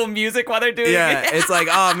play cool music while they're doing it. yeah, it's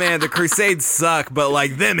oh man, the Crusades suck, but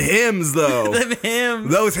them hymns though, Them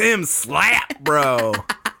hymns. those hymns slap, bro.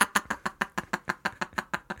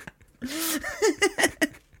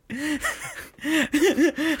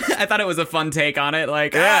 I thought it was a fun take on it.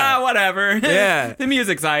 Yeah. Whatever. Yeah. The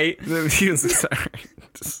music's aight. The music's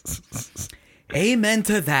Amen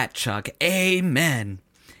to that, Chuck. Amen.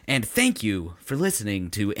 And thank you for listening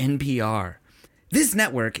to NPR. This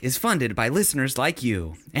network is funded by listeners like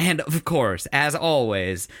you. And, of course, as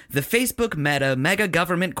always, the Facebook Mega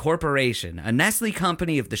Government Corporation, a Nestle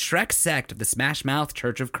company of the Shrek sect of the Smash Mouth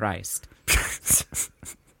Church of Christ.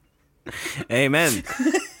 Amen.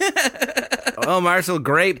 Well, Marshall,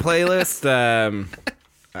 great playlist. I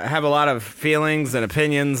have a lot of feelings and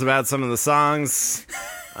opinions about some of the songs.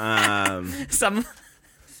 That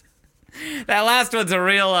last one's a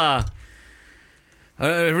real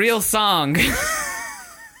song.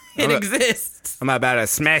 It exists. I'm about to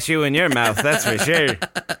smash you in your mouth, that's for sure.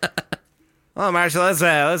 Well, Marshall,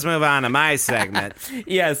 let's move on to my segment.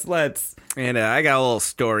 Yes, let's. And I got a little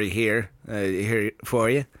story here for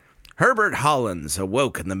you. Herbert Hollins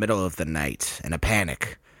awoke in the middle of the night in a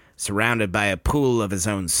panic, surrounded by a pool of his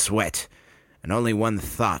own sweat, and only one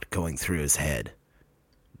thought going through his head.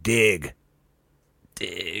 Dig.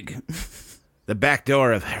 Dig. The back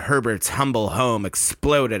door of Herbert's humble home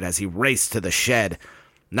exploded as he raced to the shed,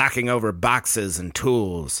 knocking over boxes and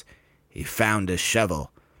tools. He found his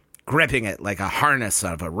shovel, gripping it like a harness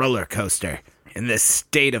of a roller coaster. In this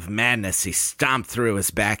state of madness, he stomped through his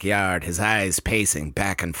backyard, his eyes pacing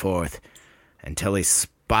back and forth, until he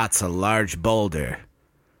spots a large boulder.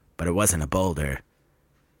 But it wasn't a boulder.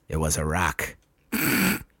 It was a rock.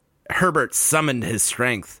 Herbert summoned his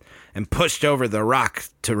strength and pushed over the rock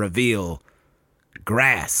to reveal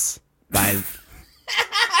grass by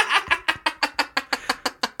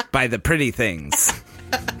the Pretty Things.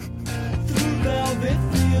 Through velvet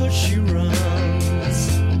fields she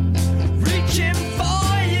runs, reaching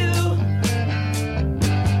for you.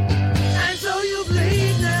 And so you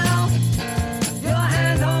bleed now. Your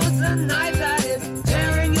hand holds the knife that is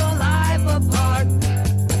tearing your life apart.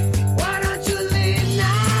 Why don't you leave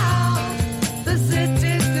now? The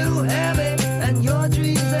city's too heavy, and your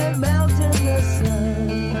dreams they melt in the sun.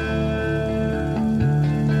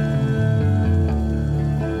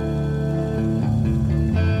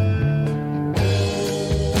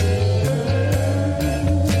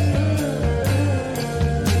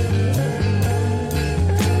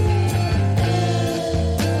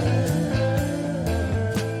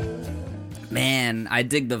 Man, I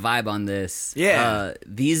dig the vibe on this. Yeah.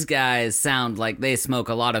 These guys sound like they smoke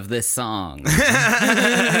a lot of this song.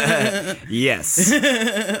 Yes.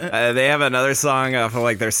 They have another song off of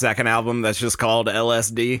like their second album that's just called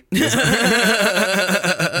LSD.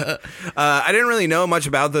 I didn't really know much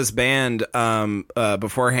about this band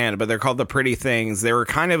beforehand, but they're called The Pretty Things. They were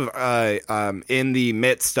kind of in the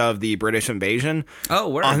midst of the British invasion. Oh,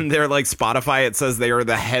 word. On their like Spotify, it says they are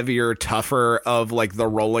the heavier, tougher of like the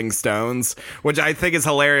Rolling Stones, which I think is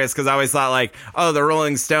hilarious because I always thought like, oh, the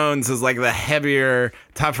Rolling Stones is like the heavier,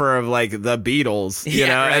 tougher of like the Beatles, you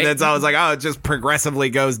know? right. And then so I was like, oh, it just progressively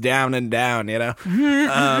goes down and down, you know?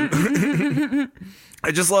 I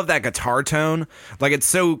just love that guitar tone. Like, it's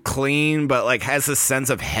so clean, but, like, has this sense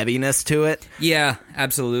of heaviness to it. Yeah,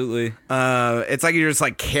 absolutely. It's like you're just,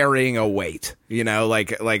 like, carrying a weight, you know,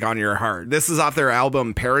 like on your heart. This is off their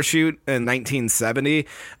album Parachute in 1970.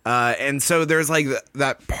 And so there's, like,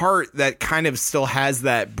 that part that kind of still has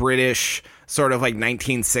that British sort of like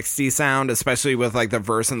 1960 sound, especially with like the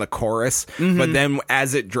verse and the chorus. But then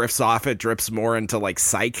as it drifts off, it drifts more into like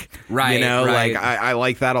psych. Right, You know, right. like I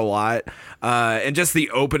like that a lot. And just the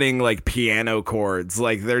opening like piano chords,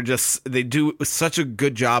 like they do such a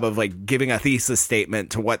good job of like giving a thesis statement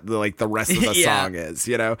to what the rest of the Yeah. song is,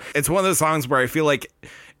 you know? It's one of those songs where I feel like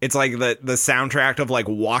it's like the soundtrack of like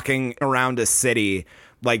walking around a city,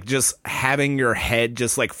 like just having your head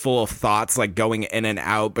just like full of thoughts, like going in and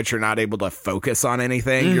out, but you're not able to focus on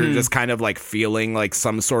anything. You're just kind of like feeling like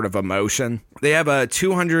some sort of emotion. They have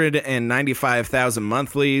 295,000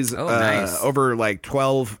 monthlies, Oh, nice. over like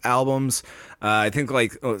 12 albums. I think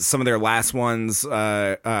like some of their last ones came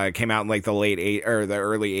out in like the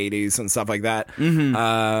early 80s and stuff like that.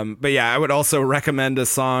 But yeah, I would also recommend a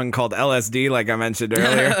song called LSD, like I mentioned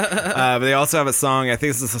earlier. But they also have a song. I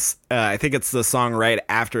think it's the song right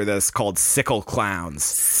after this called "Sickle Clowns."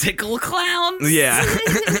 Sickle clowns? Yeah,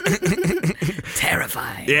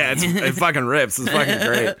 Terrifying. yeah, it fucking rips. It's fucking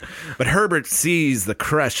great. But Herbert sees the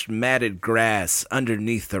crushed, matted grass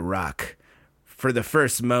underneath the rock. For the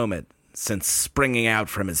first moment since springing out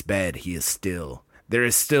from his bed, he is still. There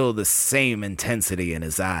is still the same intensity in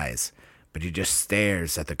his eyes, but he just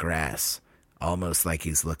stares at the grass, almost like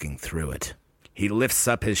he's looking through it. He lifts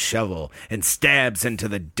up his shovel and stabs into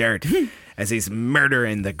the dirt as he's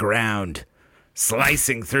murdering the ground,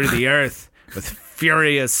 slicing through the earth with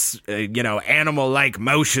furious, animal-like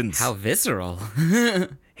motions. How visceral.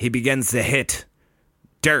 He begins to hit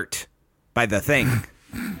dirt by the thing.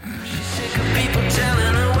 Sick of people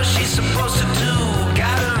telling her what she's supposed to do.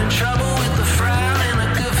 Got her in trouble with the frown and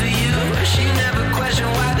a good for you. She never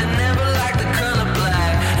questioned why they never liked the color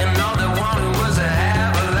black. And all they wanted was to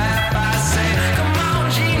have a laugh. I say, come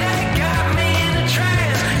on, Gina, got me in a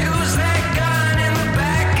trance. Use that gun in the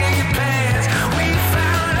back of your pants. We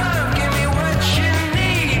found love, give me what you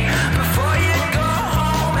need before you go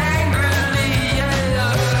home angrily.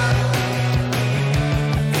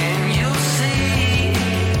 And you'll see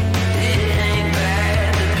it ain't bad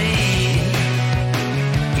to be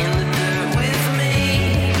in the dirt with me.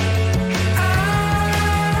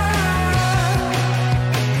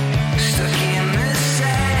 Stuck in the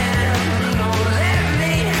sand, don't let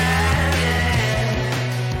me have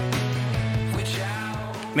it. Which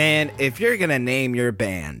Man, if you're going to name your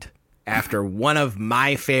band after one of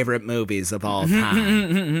my favorite movies of all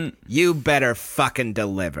time, you better fucking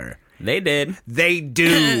deliver. They did. They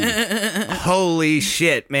do. Holy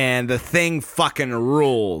shit, man. The Thing fucking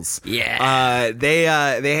rules. Yeah.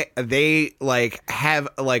 They like have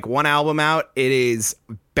like one album out. It is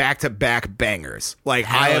back-to-back bangers. Like,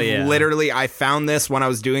 I found this when I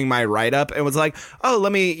was doing my write-up and was like, oh,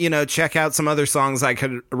 let me, check out some other songs I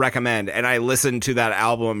could recommend. And I listened to that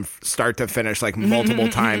album start to finish like multiple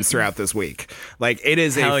times throughout this week. Like, it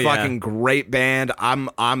is a fucking great band.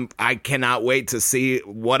 I cannot wait to see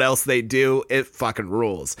what else they do. It fucking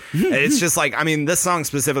rules. And it's just like, I mean, this song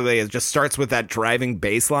specifically, it just starts with that driving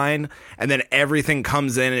bass line and then everything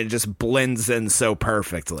comes in and it just blends in so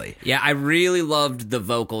perfectly. Yeah, I really loved the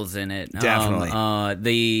vocals in it. Definitely.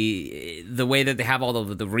 The way that they have all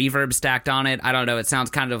the reverb stacked on it, I don't know, it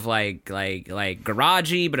sounds kind of like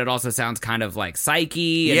garagey, but it also sounds kind of like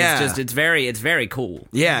psyche. And Yeah. it's very cool.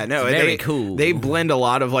 Yeah, no, It's very cool. They blend a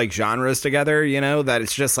lot of like genres together, that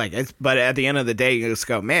it's just like but at the end of the day you just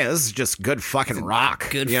go, man, this is just good fucking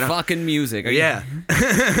rock. Good fucking music. Yeah.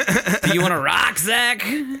 Do you want to rock, Zach?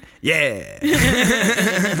 Yeah.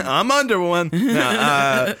 I'm under one.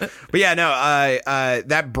 No, but yeah, no,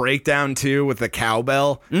 that breakdown too with the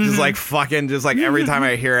cowbell, just like fucking, just like every time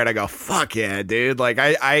I hear it, I go, fuck yeah, dude. Like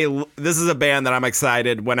this is a band that I'm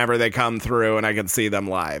excited whenever they come through and I can see them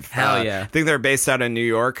live. Hell yeah. I think they're based out in New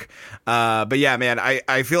York. But yeah, man,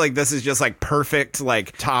 I feel like this is just like perfect,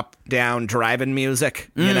 like top down driving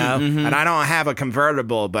music, and I don't have a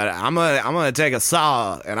convertible, but I'm gonna take a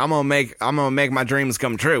saw and I'm gonna make my dreams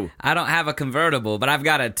come true. I don't have a convertible, but I've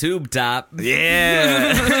got a tube top.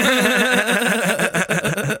 Yeah.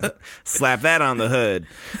 Slap that on the hood.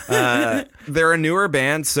 They're a newer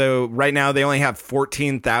band, so right now they only have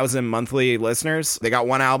 14,000 monthly listeners. They got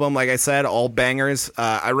one album, like I said, all bangers.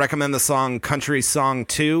 I recommend the song Country Song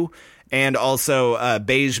 2 and also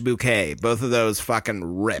Beige Bouquet. Both of those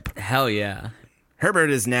fucking rip. Hell yeah. Herbert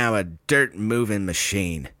is now a dirt-moving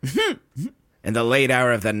machine. In the late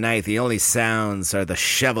hour of the night, the only sounds are the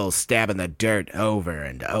shovel stabbing the dirt over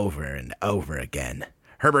and over and over again.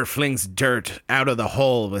 Herbert flings dirt out of the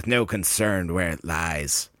hole with no concern where it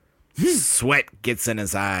lies. Sweat gets in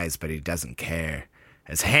his eyes, but he doesn't care.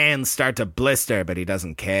 His hands start to blister, but he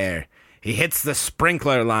doesn't care. He hits the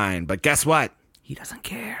sprinkler line, but guess what? He doesn't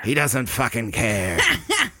care. He doesn't fucking care.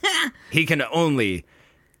 He can only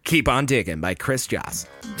keep on digging by Chris Joss.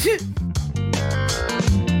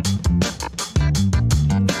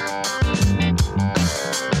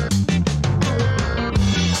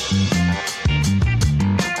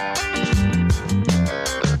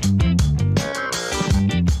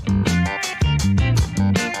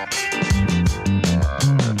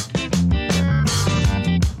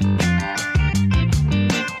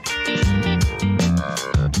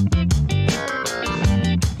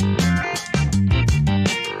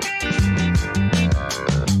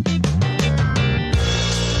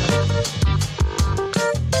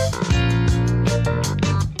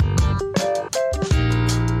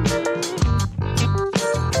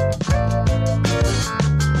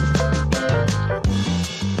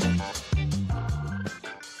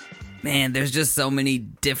 Man, there's just so many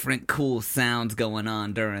different cool sounds going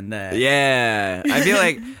on during that. Yeah. I feel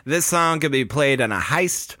like this song could be played in a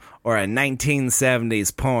heist or a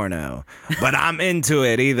 1970s porno, but I'm into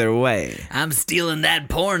it either way. I'm stealing that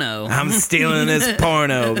porno. I'm stealing this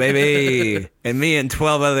porno, baby. And me and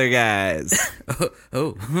 12 other guys.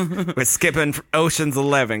 Oh. We're skipping Ocean's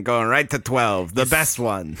 11, going right to 12, the best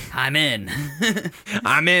one. I'm in.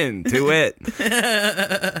 I'm into it.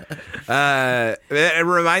 It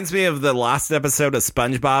reminds me of the Lost episode of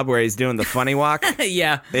SpongeBob where he's doing the funny walk.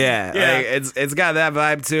 Yeah. Yeah. Like, it's got that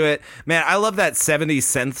vibe to it. Man, I love that 70s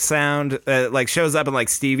synth sound. Like shows up in like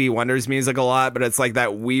Stevie Wonder's music a lot, but it's like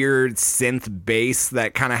that weird synth bass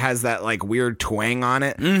that kind of has that like weird twang on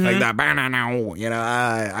it. Like that,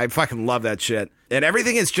 I fucking love that shit. And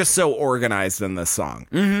everything is just so organized in this song.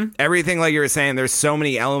 Everything, like you were saying, there's so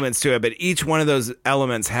many elements to it, but each one of those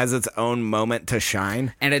elements has its own moment to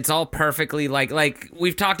shine. And it's all perfectly like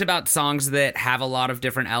we've talked about songs that have a lot of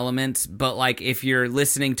different elements, but like if you're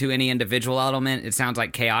listening to any individual element, it sounds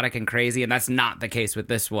like chaotic and crazy, and that's not the case with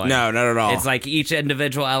this one. No, not at all. It's like each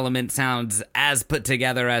individual element sounds as put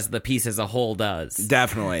together as the piece as a whole does.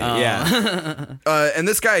 Definitely, yeah. And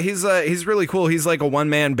this guy, he's really cool. He's like a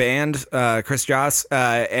one-man band, Chris Joss.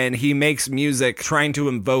 And he makes music trying to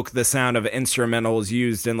invoke the sound of instrumentals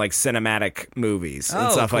used in like cinematic movies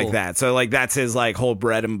and stuff like that. So like that's his like whole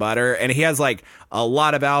bread and butter. And he has like a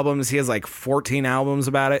lot of albums. He has like 14 albums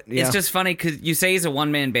about it. It's just funny because you say he's a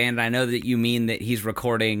one-man band, and I know that you mean that he's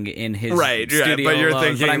recording in his studio but you're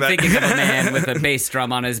alone, thinking but I'm that... thinking of a man with a bass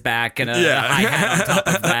drum on his back and a hi-hat on top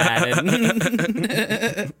of that.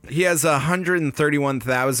 And He has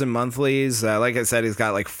 131,000 monthlies. Like I said, he's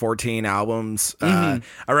got like 14 albums. I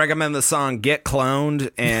recommend the song "Get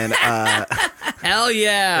Cloned" and Hell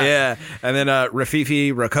yeah. yeah, and then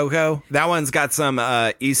Rafifi Rococo. That one's got some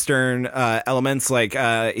Eastern elements. Like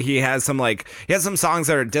he has some songs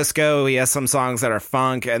that are disco. He has some songs that are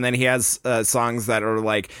funk, and then he has songs that are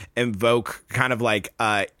like invoke kind of like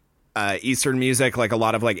Eastern music, like a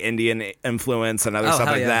lot of like Indian influence and other stuff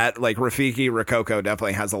like that. Like Rafiki Rococo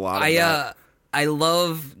definitely has a lot of that. I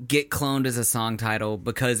love "Get Cloned" as a song title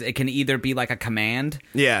because it can either be like a command.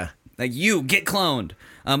 Yeah. Like, you get cloned.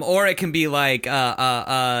 Or it can be like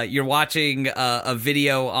you're watching a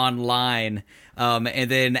video online, and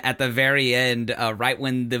then at the very end, right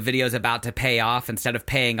when the video's about to pay off, instead of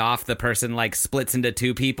paying off, the person like splits into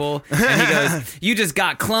two people, and he goes, "You just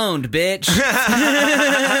got cloned, bitch."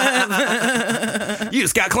 You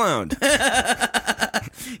just got cloned.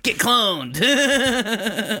 Get cloned.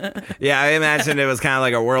 Yeah, I imagine it was kind of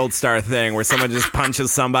like a World Star thing where someone just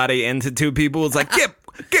punches somebody into two people. It's like, get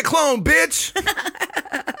cloned, bitch.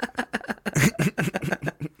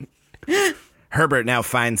 Herbert now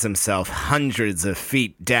finds himself hundreds of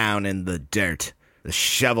feet down in the dirt. The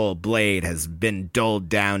shovel blade has been dulled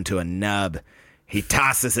down to a nub. He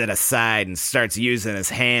tosses it aside and starts using his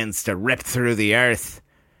hands to rip through the earth.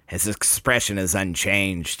 His expression is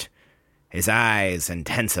unchanged. His eyes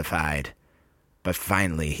intensified. But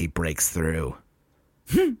finally he breaks through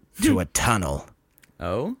to a tunnel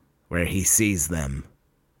Oh? where he sees them.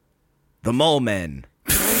 The Mole Men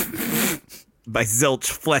by Zilch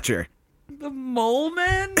Fletcher. The Mole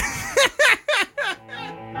Men? The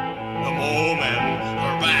Mole Men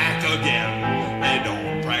are back again. They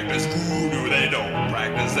don't practice voodoo, they don't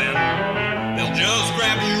practice Zen. They'll just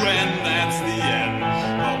grab you and that's the end.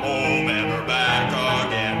 The Mole Men are back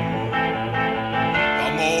again.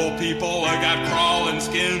 The mole people have got crawling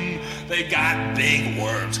skin. They got big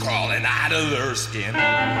worms crawling out of their skin.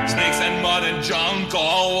 Snakes and mud and junk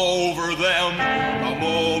all over them. The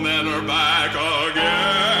Mole Men are back again.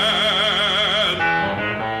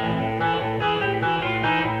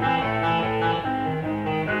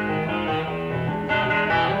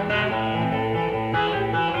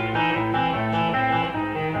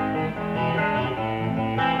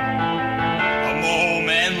 The Mole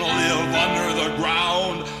Men live under the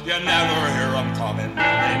ground. You never hear them coming.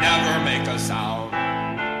 They never make a sound.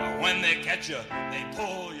 But when they catch you, they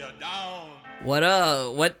pull you down.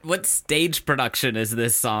 What stage production is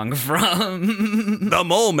this song from? The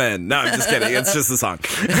Mole Men. No, I'm just kidding. It's just a song.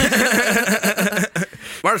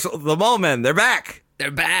 Marshall, the Mole Men, they're back.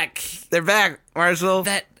 They're back. They're back, Marshall.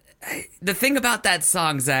 The thing about that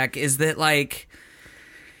song, Zach, is that like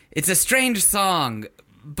it's a strange song,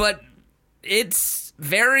 but it's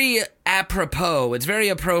very apropos. It's very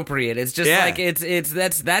appropriate. It's just like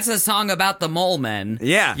that's a song about the Mole Men.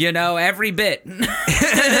 Yeah. You know, every bit.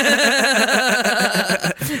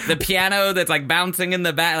 The piano that's like bouncing in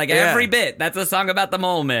the back, like every bit. That's a song about the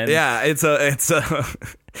Mole Men. Yeah, it's a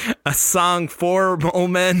song for Mole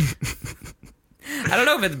Men. I don't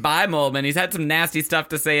know if it's by Mole Men. He's had some nasty stuff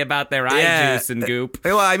to say about their eye juice and goop.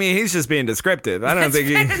 Well, I mean, he's just being descriptive. I don't think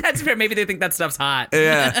he... That's fair. Maybe they think that stuff's hot.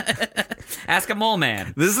 Yeah. Ask a Mole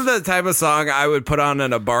Man. This is the type of song I would put on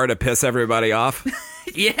in a bar to piss everybody off.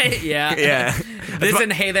 Yeah. Yeah. This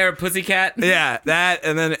and Hey There, Pussycat. Yeah, that,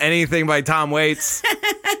 and then anything by Tom Waits.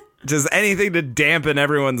 Just anything to dampen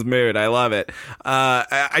everyone's mood. I love it.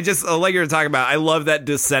 I just, like you were talking about, I love that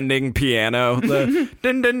descending piano. The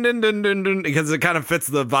dun, dun, dun, dun, dun, dun, because it kind of fits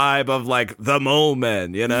the vibe of like the Mole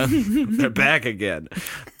Men, you know? They're back again.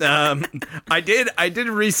 I did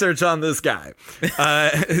research on this guy.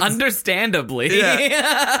 Understandably.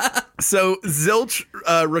 Yeah. So Zilch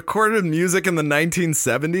recorded music in the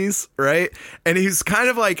 1970s, right? And he's kind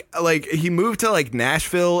of like he moved to like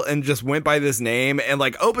Nashville and just went by this name and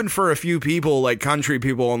like opened for a few people, like country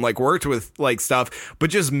people, and like worked with like stuff, but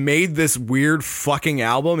just made this weird fucking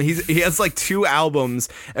album. He has like 2 albums,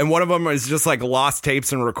 and one of them is just like lost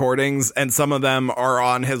tapes and recordings, and some of them are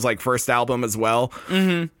on his like first album as well.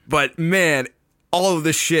 Mm-hmm. But man, all of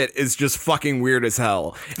this shit is just fucking weird as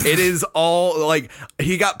hell. It is all like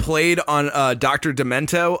he got played on Dr.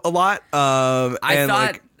 Demento a lot. I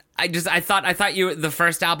thought the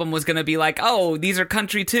first album was gonna be like, oh, these are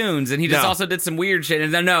country tunes, and he just also did some weird shit.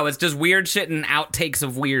 And then no, it's just weird shit and outtakes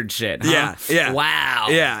of weird shit. Huh? Yeah. Wow.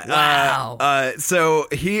 Yeah. Wow. So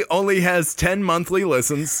he only has 10 monthly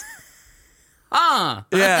listens.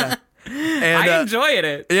 Yeah. And, I enjoyed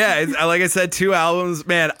it. Yeah, like I said, 2 albums.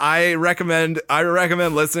 Man, I recommend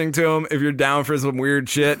listening to him if you're down for some weird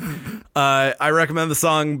shit. I recommend the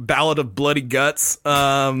song "Ballad of Bloody Guts."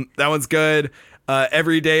 That one's good.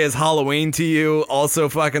 Every Day is Halloween to You also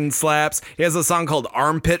fucking slaps. He has a song called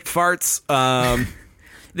Armpit Farts.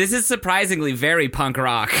 This is surprisingly very punk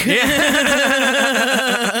rock.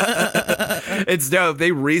 It's dope.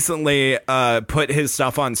 They recently put his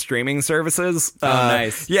stuff on streaming services.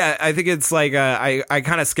 Nice. Yeah, I think it's like I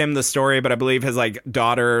kind of skimmed the story, but I believe his like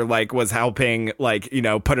daughter like was helping like, you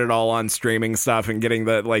know, put it all on streaming stuff and getting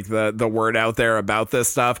the word out there about this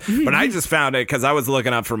stuff. But I just found it because I was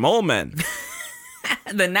looking up for Mole Men.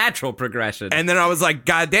 The natural progression. And then I was like,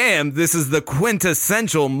 God damn, this is the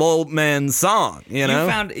quintessential Mole Man song, you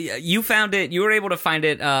know? You found it. You were able to find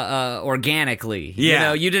it organically.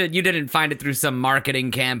 Yeah. You know, you didn't find it through some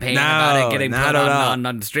marketing campaign No, about it getting not put at all. on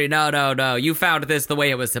the street. No. You found this the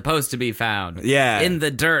way it was supposed to be found. Yeah. In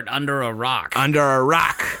the dirt under a rock. Under a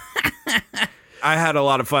rock. I had a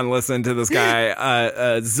lot of fun listening to this guy,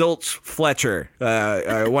 Zilch Fletcher.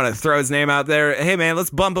 I want to throw his name out there. Hey, man, let's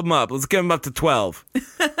bump him up. Let's get him up to 12.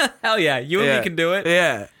 Hell yeah. You and me can do it.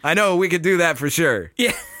 Yeah, I know we could do that for sure.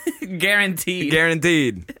 Yeah. Guaranteed.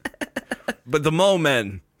 Guaranteed. But the Mole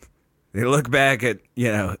Men, they look back at,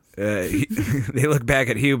 you know, they look back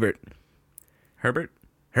at Herbert. Herbert.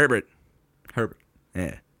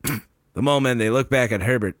 Yeah. The Mole Men, they look back at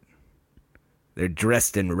Herbert. They're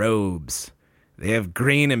dressed in robes. They have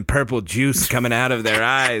green and purple juice coming out of their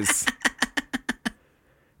eyes.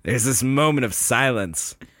 There's this moment of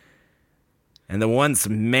silence. And the once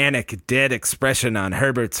manic, dead expression on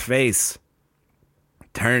Herbert's face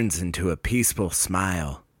turns into a peaceful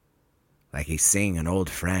smile, like he's seeing an old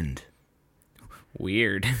friend.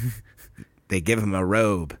 Weird. They give him a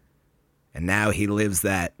robe, and now he lives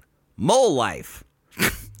that mole life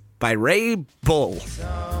by Ray Bull.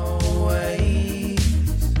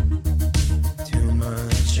 Too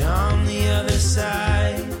much on the other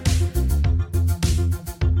side.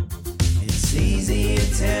 It's easy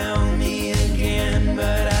to tell me again,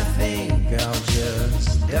 but I think I'll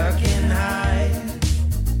just duck and hide.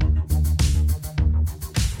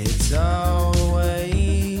 It's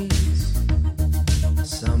always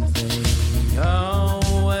something,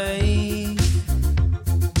 always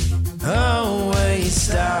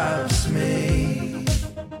stops me.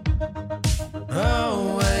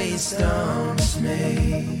 Always stumps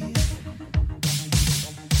me.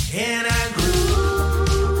 And I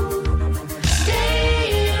grew,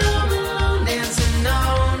 staying home alone, dancing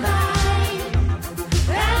all night.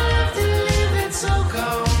 I love to live that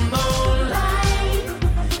so-called mole life.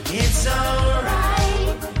 It's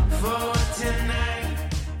alright for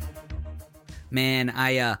tonight. Man,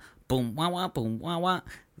 I boom wah wah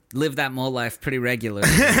live that mole life pretty regularly.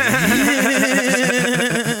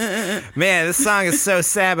 Man, this song is so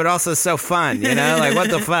sad, but also so fun, you know? Like, what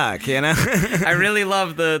the fuck, you know? I really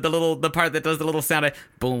love the part that does the little sound of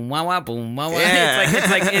boom wah wah boom wah wah.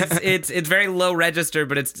 Yeah. It's very low register,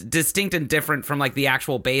 but it's distinct and different from like the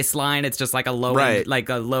actual bass line. It's just like a low Right. like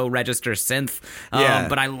a low register synth. Yeah.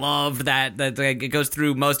 But I love that like, it goes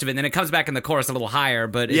through most of it, and then it comes back in the chorus a little higher.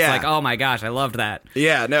 But it's Yeah. like, oh my gosh, I loved that.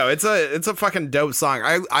 Yeah, no, it's a fucking dope song.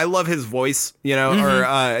 I love his voice, you know,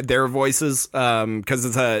 or their voices, because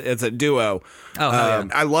it's a duo. Oh, hell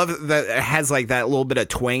yeah. I love that it has like that little bit of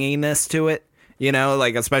twanginess to it, you know,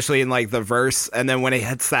 like especially in like the verse, and then when it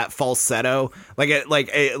hits that falsetto, like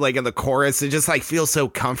in the chorus, it just like feels so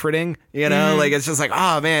comforting, you know, like it's just like,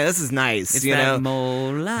 oh man, this is nice, It's you that know.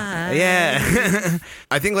 mole life. Yeah.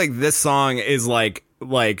 I think like this song is like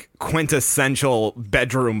quintessential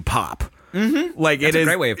bedroom pop. Mm-hmm. Like That's it a is,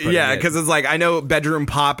 great way of putting yeah, it. because it's like I know bedroom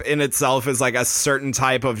pop in itself is like a certain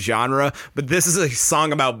type of genre, but this is a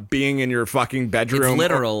song about being in your fucking bedroom. It's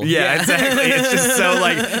literal. Yeah, Yeah. exactly. It's just so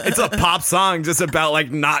like it's a pop song just about like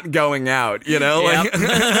not going out, you know. Like,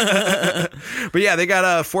 but yeah, they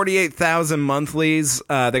got 48,000 monthlies.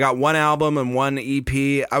 They got one album and one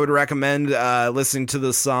EP. I would recommend listening to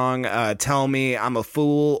the song "Tell Me I'm a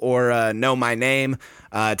Fool" or "Know My Name."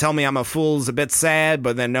 Tell Me I'm a Fool's a bit sad,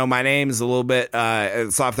 but then Know My Name's a little bit,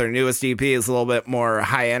 it's off their newest EP, is a little bit more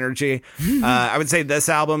high energy. I would say this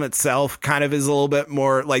album itself kind of is a little bit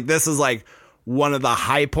more, like this is like one of the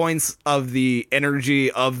high points of the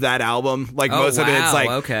energy of that album. Like Oh, most of it's wow, like,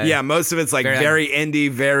 okay. yeah, most of it's like very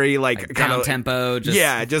indie, very like kind Down of tempo. Just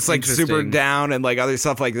yeah, just like super interesting. down and like other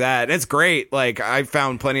stuff like that. And it's great. Like I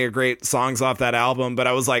found plenty of great songs off that album, but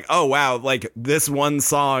I was like, oh wow, like this one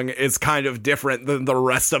song is kind of different than the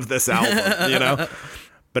rest of this album, you know?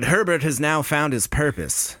 But Herbert has now found his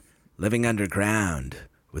purpose, living underground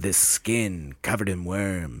with his skin covered in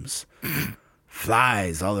worms,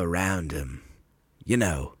 flies all around him. You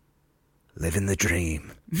know, living the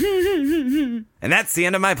dream. And that's the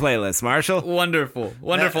end of my playlist, Marshall. Wonderful.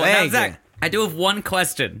 Now, Now, thank Zach, I do have one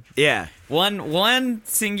question. Yeah, One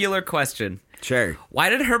singular question. sure. Why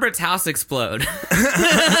did Herbert's house explode?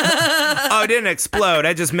 Oh, it didn't explode.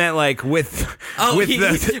 I just meant like with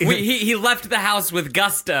he left the house with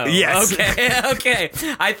gusto. Yes. Okay.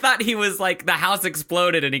 I thought he was like the house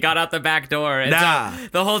exploded and he got out the back door. And Nah. so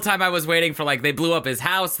the whole time I was waiting for like they blew up his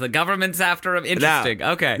house. The government's after him. Interesting.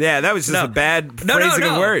 No. Okay. Yeah, that was just No. a bad No, phrasing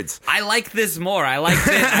no. of words. I like this more. I like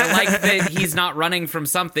that he's not running from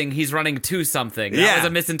something. He's running to something. That Yeah. was a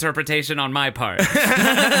misinterpretation on my part.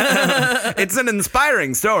 It's an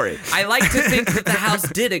inspiring story. I like to think that the house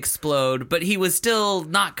did explode, but he was still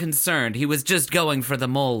not concerned. He was just going for the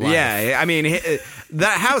mole life. Yeah, I mean,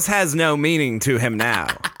 that house has no meaning to him now.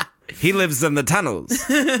 He lives in the tunnels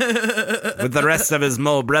with the rest of his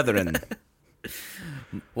mole brethren.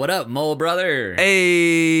 What up, mole brother?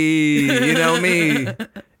 Hey, you know me,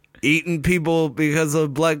 eating people because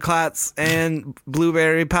of blood clots and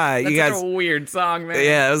blueberry pie. That's you guys, such a weird song, man.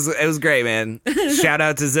 yeah, it was great, man. Shout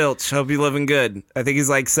out to Zilch. Hope you're living good. I think he's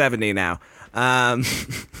like 70 now.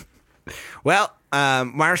 Well,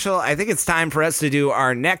 Marshall, I think it's time for us to do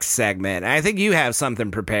our next segment. I think you have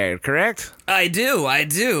something prepared, correct? I do.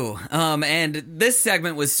 And this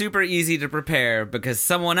segment was super easy to prepare because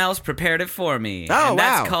someone else prepared it for me. Oh, and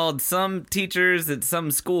that's wow. called Some Teachers at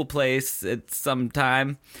Some School Place at Some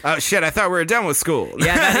Time. Oh, shit, I thought we were done with school.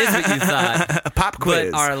 Yeah, that is what you thought. A pop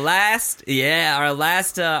quiz. But our last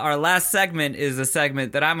segment is a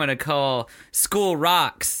segment that I'm going to call School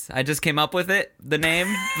Rocks. I just came up with it, the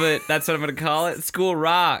name, but that's what I'm going to call it. School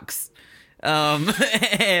Rocks. And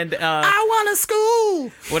I want a school.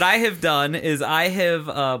 what I have done is I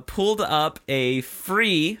have pulled up a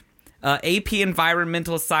free AP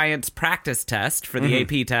Environmental Science practice test for the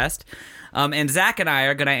AP test. And Zach and I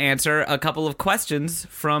are going to answer a couple of questions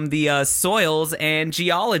from the soils and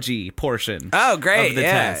geology portion. Oh, great. Of the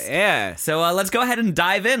Yeah, test. yeah. So let's go ahead and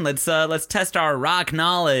dive in. Let's test our rock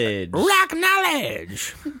knowledge. Rock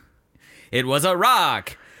knowledge. It was a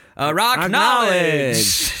rock. Rock Rock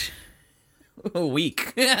knowledge.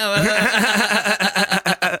 Weak. Is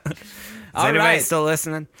All anybody right. still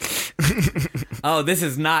listening? Oh, this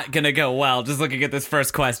is not going to go well, just looking at this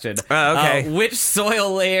first question. Oh, okay. Which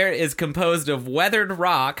soil layer is composed of weathered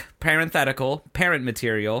rock, parenthetical, parent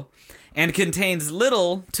material, and contains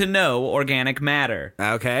little to no organic matter?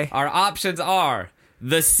 Okay. Our options are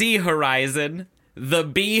the C horizon, the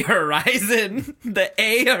B horizon, the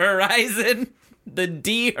A horizon, the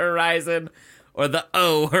D horizon, or the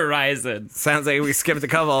O horizon. Sounds like we skipped a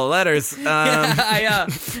couple of letters. I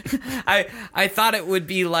thought it would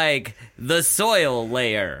be like the soil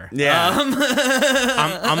layer. Yeah. I'm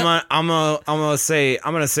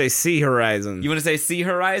gonna say sea horizon. You want to say sea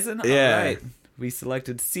horizon? Yeah. All right. We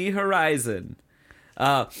selected sea horizon.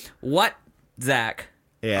 What, Zach,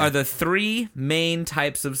 Yeah. are the three main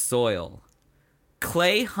types of soil?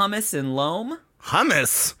 Clay, humus, and loam?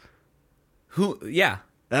 Hummus. Yeah.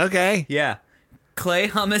 Okay. Yeah. Clay,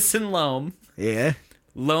 humus, and loam. Yeah.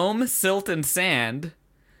 Loam, silt, and sand.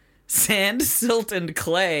 Sand, silt, and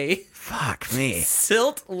clay. Fuck me.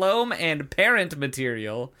 Silt, loam, and parent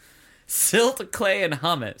material. Silt, clay, and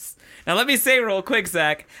humus. Now, let me say real quick,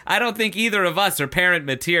 Zach, I don't think either of us are parent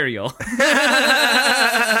material.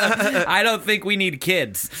 I don't think we need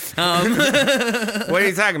kids. What are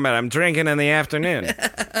you talking about? I'm drinking in the afternoon.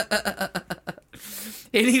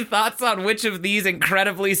 Any thoughts on which of these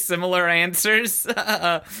incredibly similar answers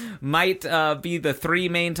might be the three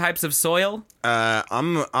main types of soil?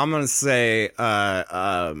 I'm gonna say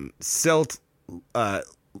silt,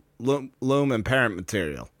 loam, and parent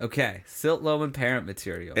material. Okay, silt, loam, and parent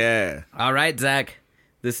material. Yeah. All right, Zach,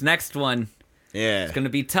 this next one Yeah. is going to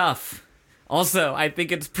be tough. Also, I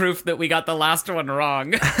think it's proof that we got the last one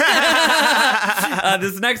wrong.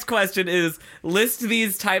 This next question is, list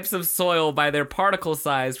these types of soil by their particle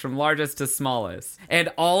size from largest to smallest. And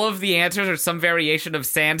all of the answers are some variation of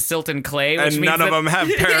sand, silt, and clay. Which And means none of them have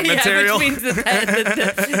parent Yeah, material. which means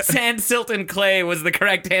that sand, silt, and clay was the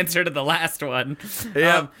correct answer to the last one.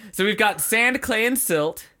 Yep. So we've got sand, clay, and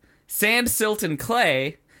silt, sand, silt, and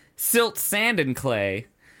clay, silt, sand, and clay,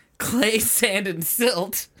 sand, and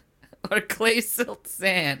silt, or clay, silt,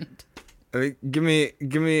 sand. Give me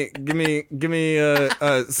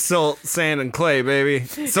silt, sand, and clay, baby.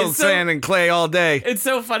 Silt, so- sand, and clay all day. It's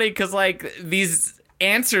so funny because, like, these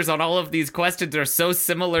answers on all of these questions are so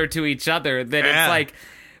similar to each other that Yeah. it's like,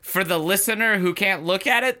 for the listener who can't look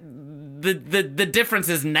at it, the difference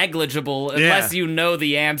is negligible unless you know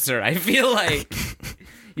the answer. I feel like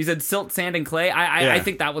you said silt, sand, and clay. I Yeah.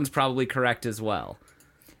 think that one's probably correct as well.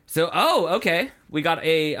 So, okay. We got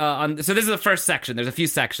so this is the first section. There's a few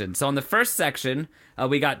sections. So on the first section,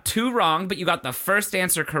 we got 2 wrong, but you got the first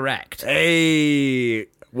answer correct. Hey,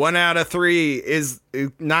 1 out of 3 is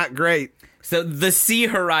not great. So the Sea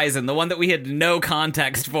Horizon, the one that we had no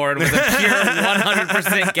context for and was a pure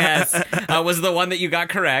 100% guess, was the one that you got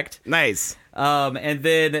correct. Nice. And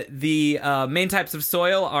then the main types of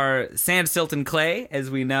soil are sand, silt, and clay,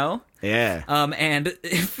 as we know. Yeah. And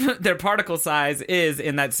their particle size is,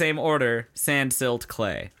 in that same order, sand, silt,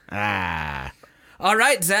 clay. Ah. All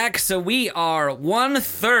right, Zach, so we are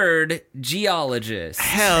 1/3 geologists.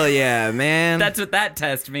 Hell yeah, man. That's what that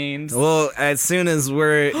test means. Well, as soon as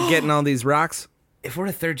we're getting all these rocks. If we're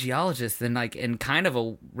a third geologist, then like in kind of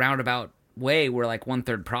a roundabout way, we're like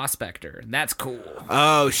 1/3 prospector. That's cool.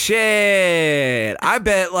 Oh, shit. I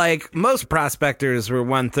bet like most prospectors were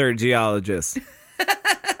 1/3 geologists.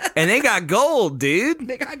 And they got gold, dude.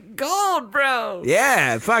 They got gold, bro.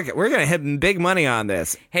 Yeah, fuck it. We're going to hit big money on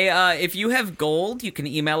this. Hey, if you have gold, you can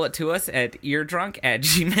email it to us at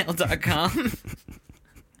eardrunk@gmail.com.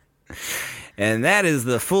 And that is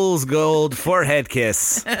the fool's gold forehead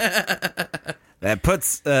kiss that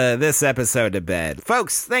puts this episode to bed.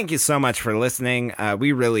 Folks, thank you so much for listening.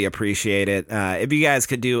 We really appreciate it. If you guys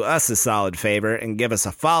could do us a solid favor and give us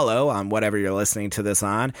a follow on whatever you're listening to this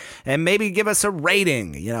on, and maybe give us a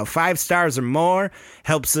rating, 5 stars or more,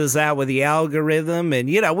 helps us out with the algorithm. And,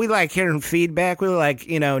 we like hearing feedback. We like,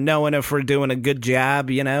 knowing if we're doing a good job,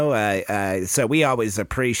 so we always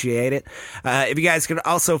appreciate it. If you guys could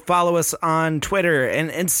also follow us on Twitter and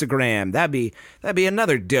Instagram, that'd be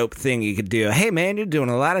another dope thing you could do. Hey, man, you're doing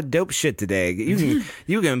a lot of dope shit today.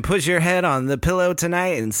 You can push your head on the pillow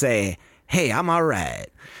tonight and say, hey, I'm all right.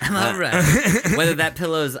 I'm all right. Whether that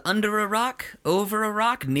pillow's under a rock, over a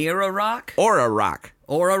rock, near a rock. Or a rock.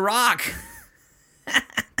 Or a rock.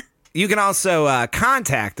 You can also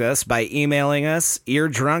contact us by emailing us,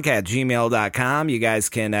 eardrunk@gmail.com. You guys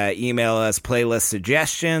can email us playlist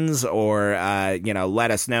suggestions or,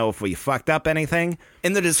 let us know if we fucked up anything.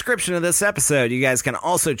 In the description of this episode, you guys can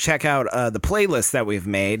also check out the playlist that we've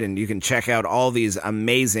made, and you can check out all these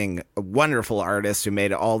amazing, wonderful artists who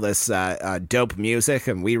made all this dope music,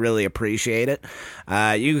 and we really appreciate it.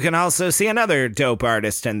 You can also see another dope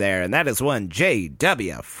artist in there, and that is one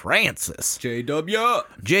J.W. Francis.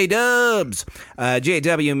 J-Dubs.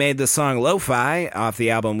 J.W. made the song Lo-Fi off the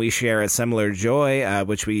album We Share a Similar Joy,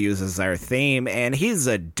 which we use as our theme, and he's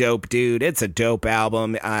a dope dude. It's a dope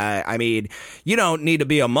album. You don't need to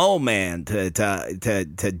be a mole man to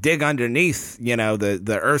dig underneath,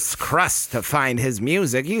 the Earth's crust to find his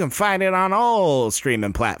music. You can find it on all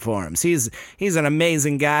streaming platforms. He's an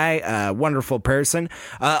amazing guy, wonderful person.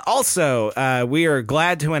 Also, we are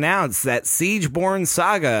glad to announce that Siegeborn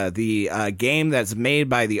Saga, the game that's made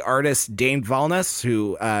by the artist Dane Valnus,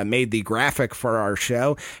 who made the graphic for our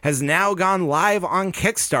show, has now gone live on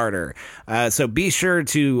Kickstarter. So be sure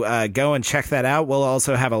to go and check that out. We'll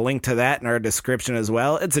also have a link to that in our description as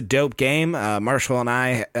well. It's a dope game. Marshall and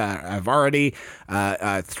I have already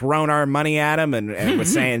thrown our money at him and we're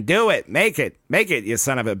saying, do it, make it, you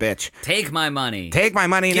son of a bitch. Take my money. Take my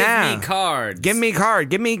money now. Give me cards. Give me card.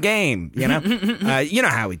 Give me game. You know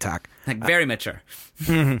how we talk. Like very mature.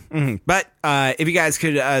 But if you guys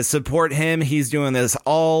could support him, he's doing this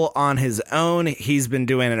all on his own. He's been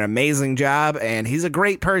doing an amazing job, and he's a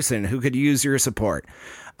great person who could use your support.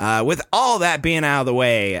 With all that being out of the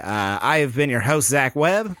way, I have been your host, Zach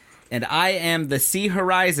Webb. And I am the Sea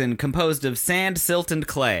Horizon, composed of sand, silt, and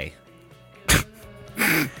clay.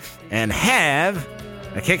 And have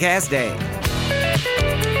a kick-ass day.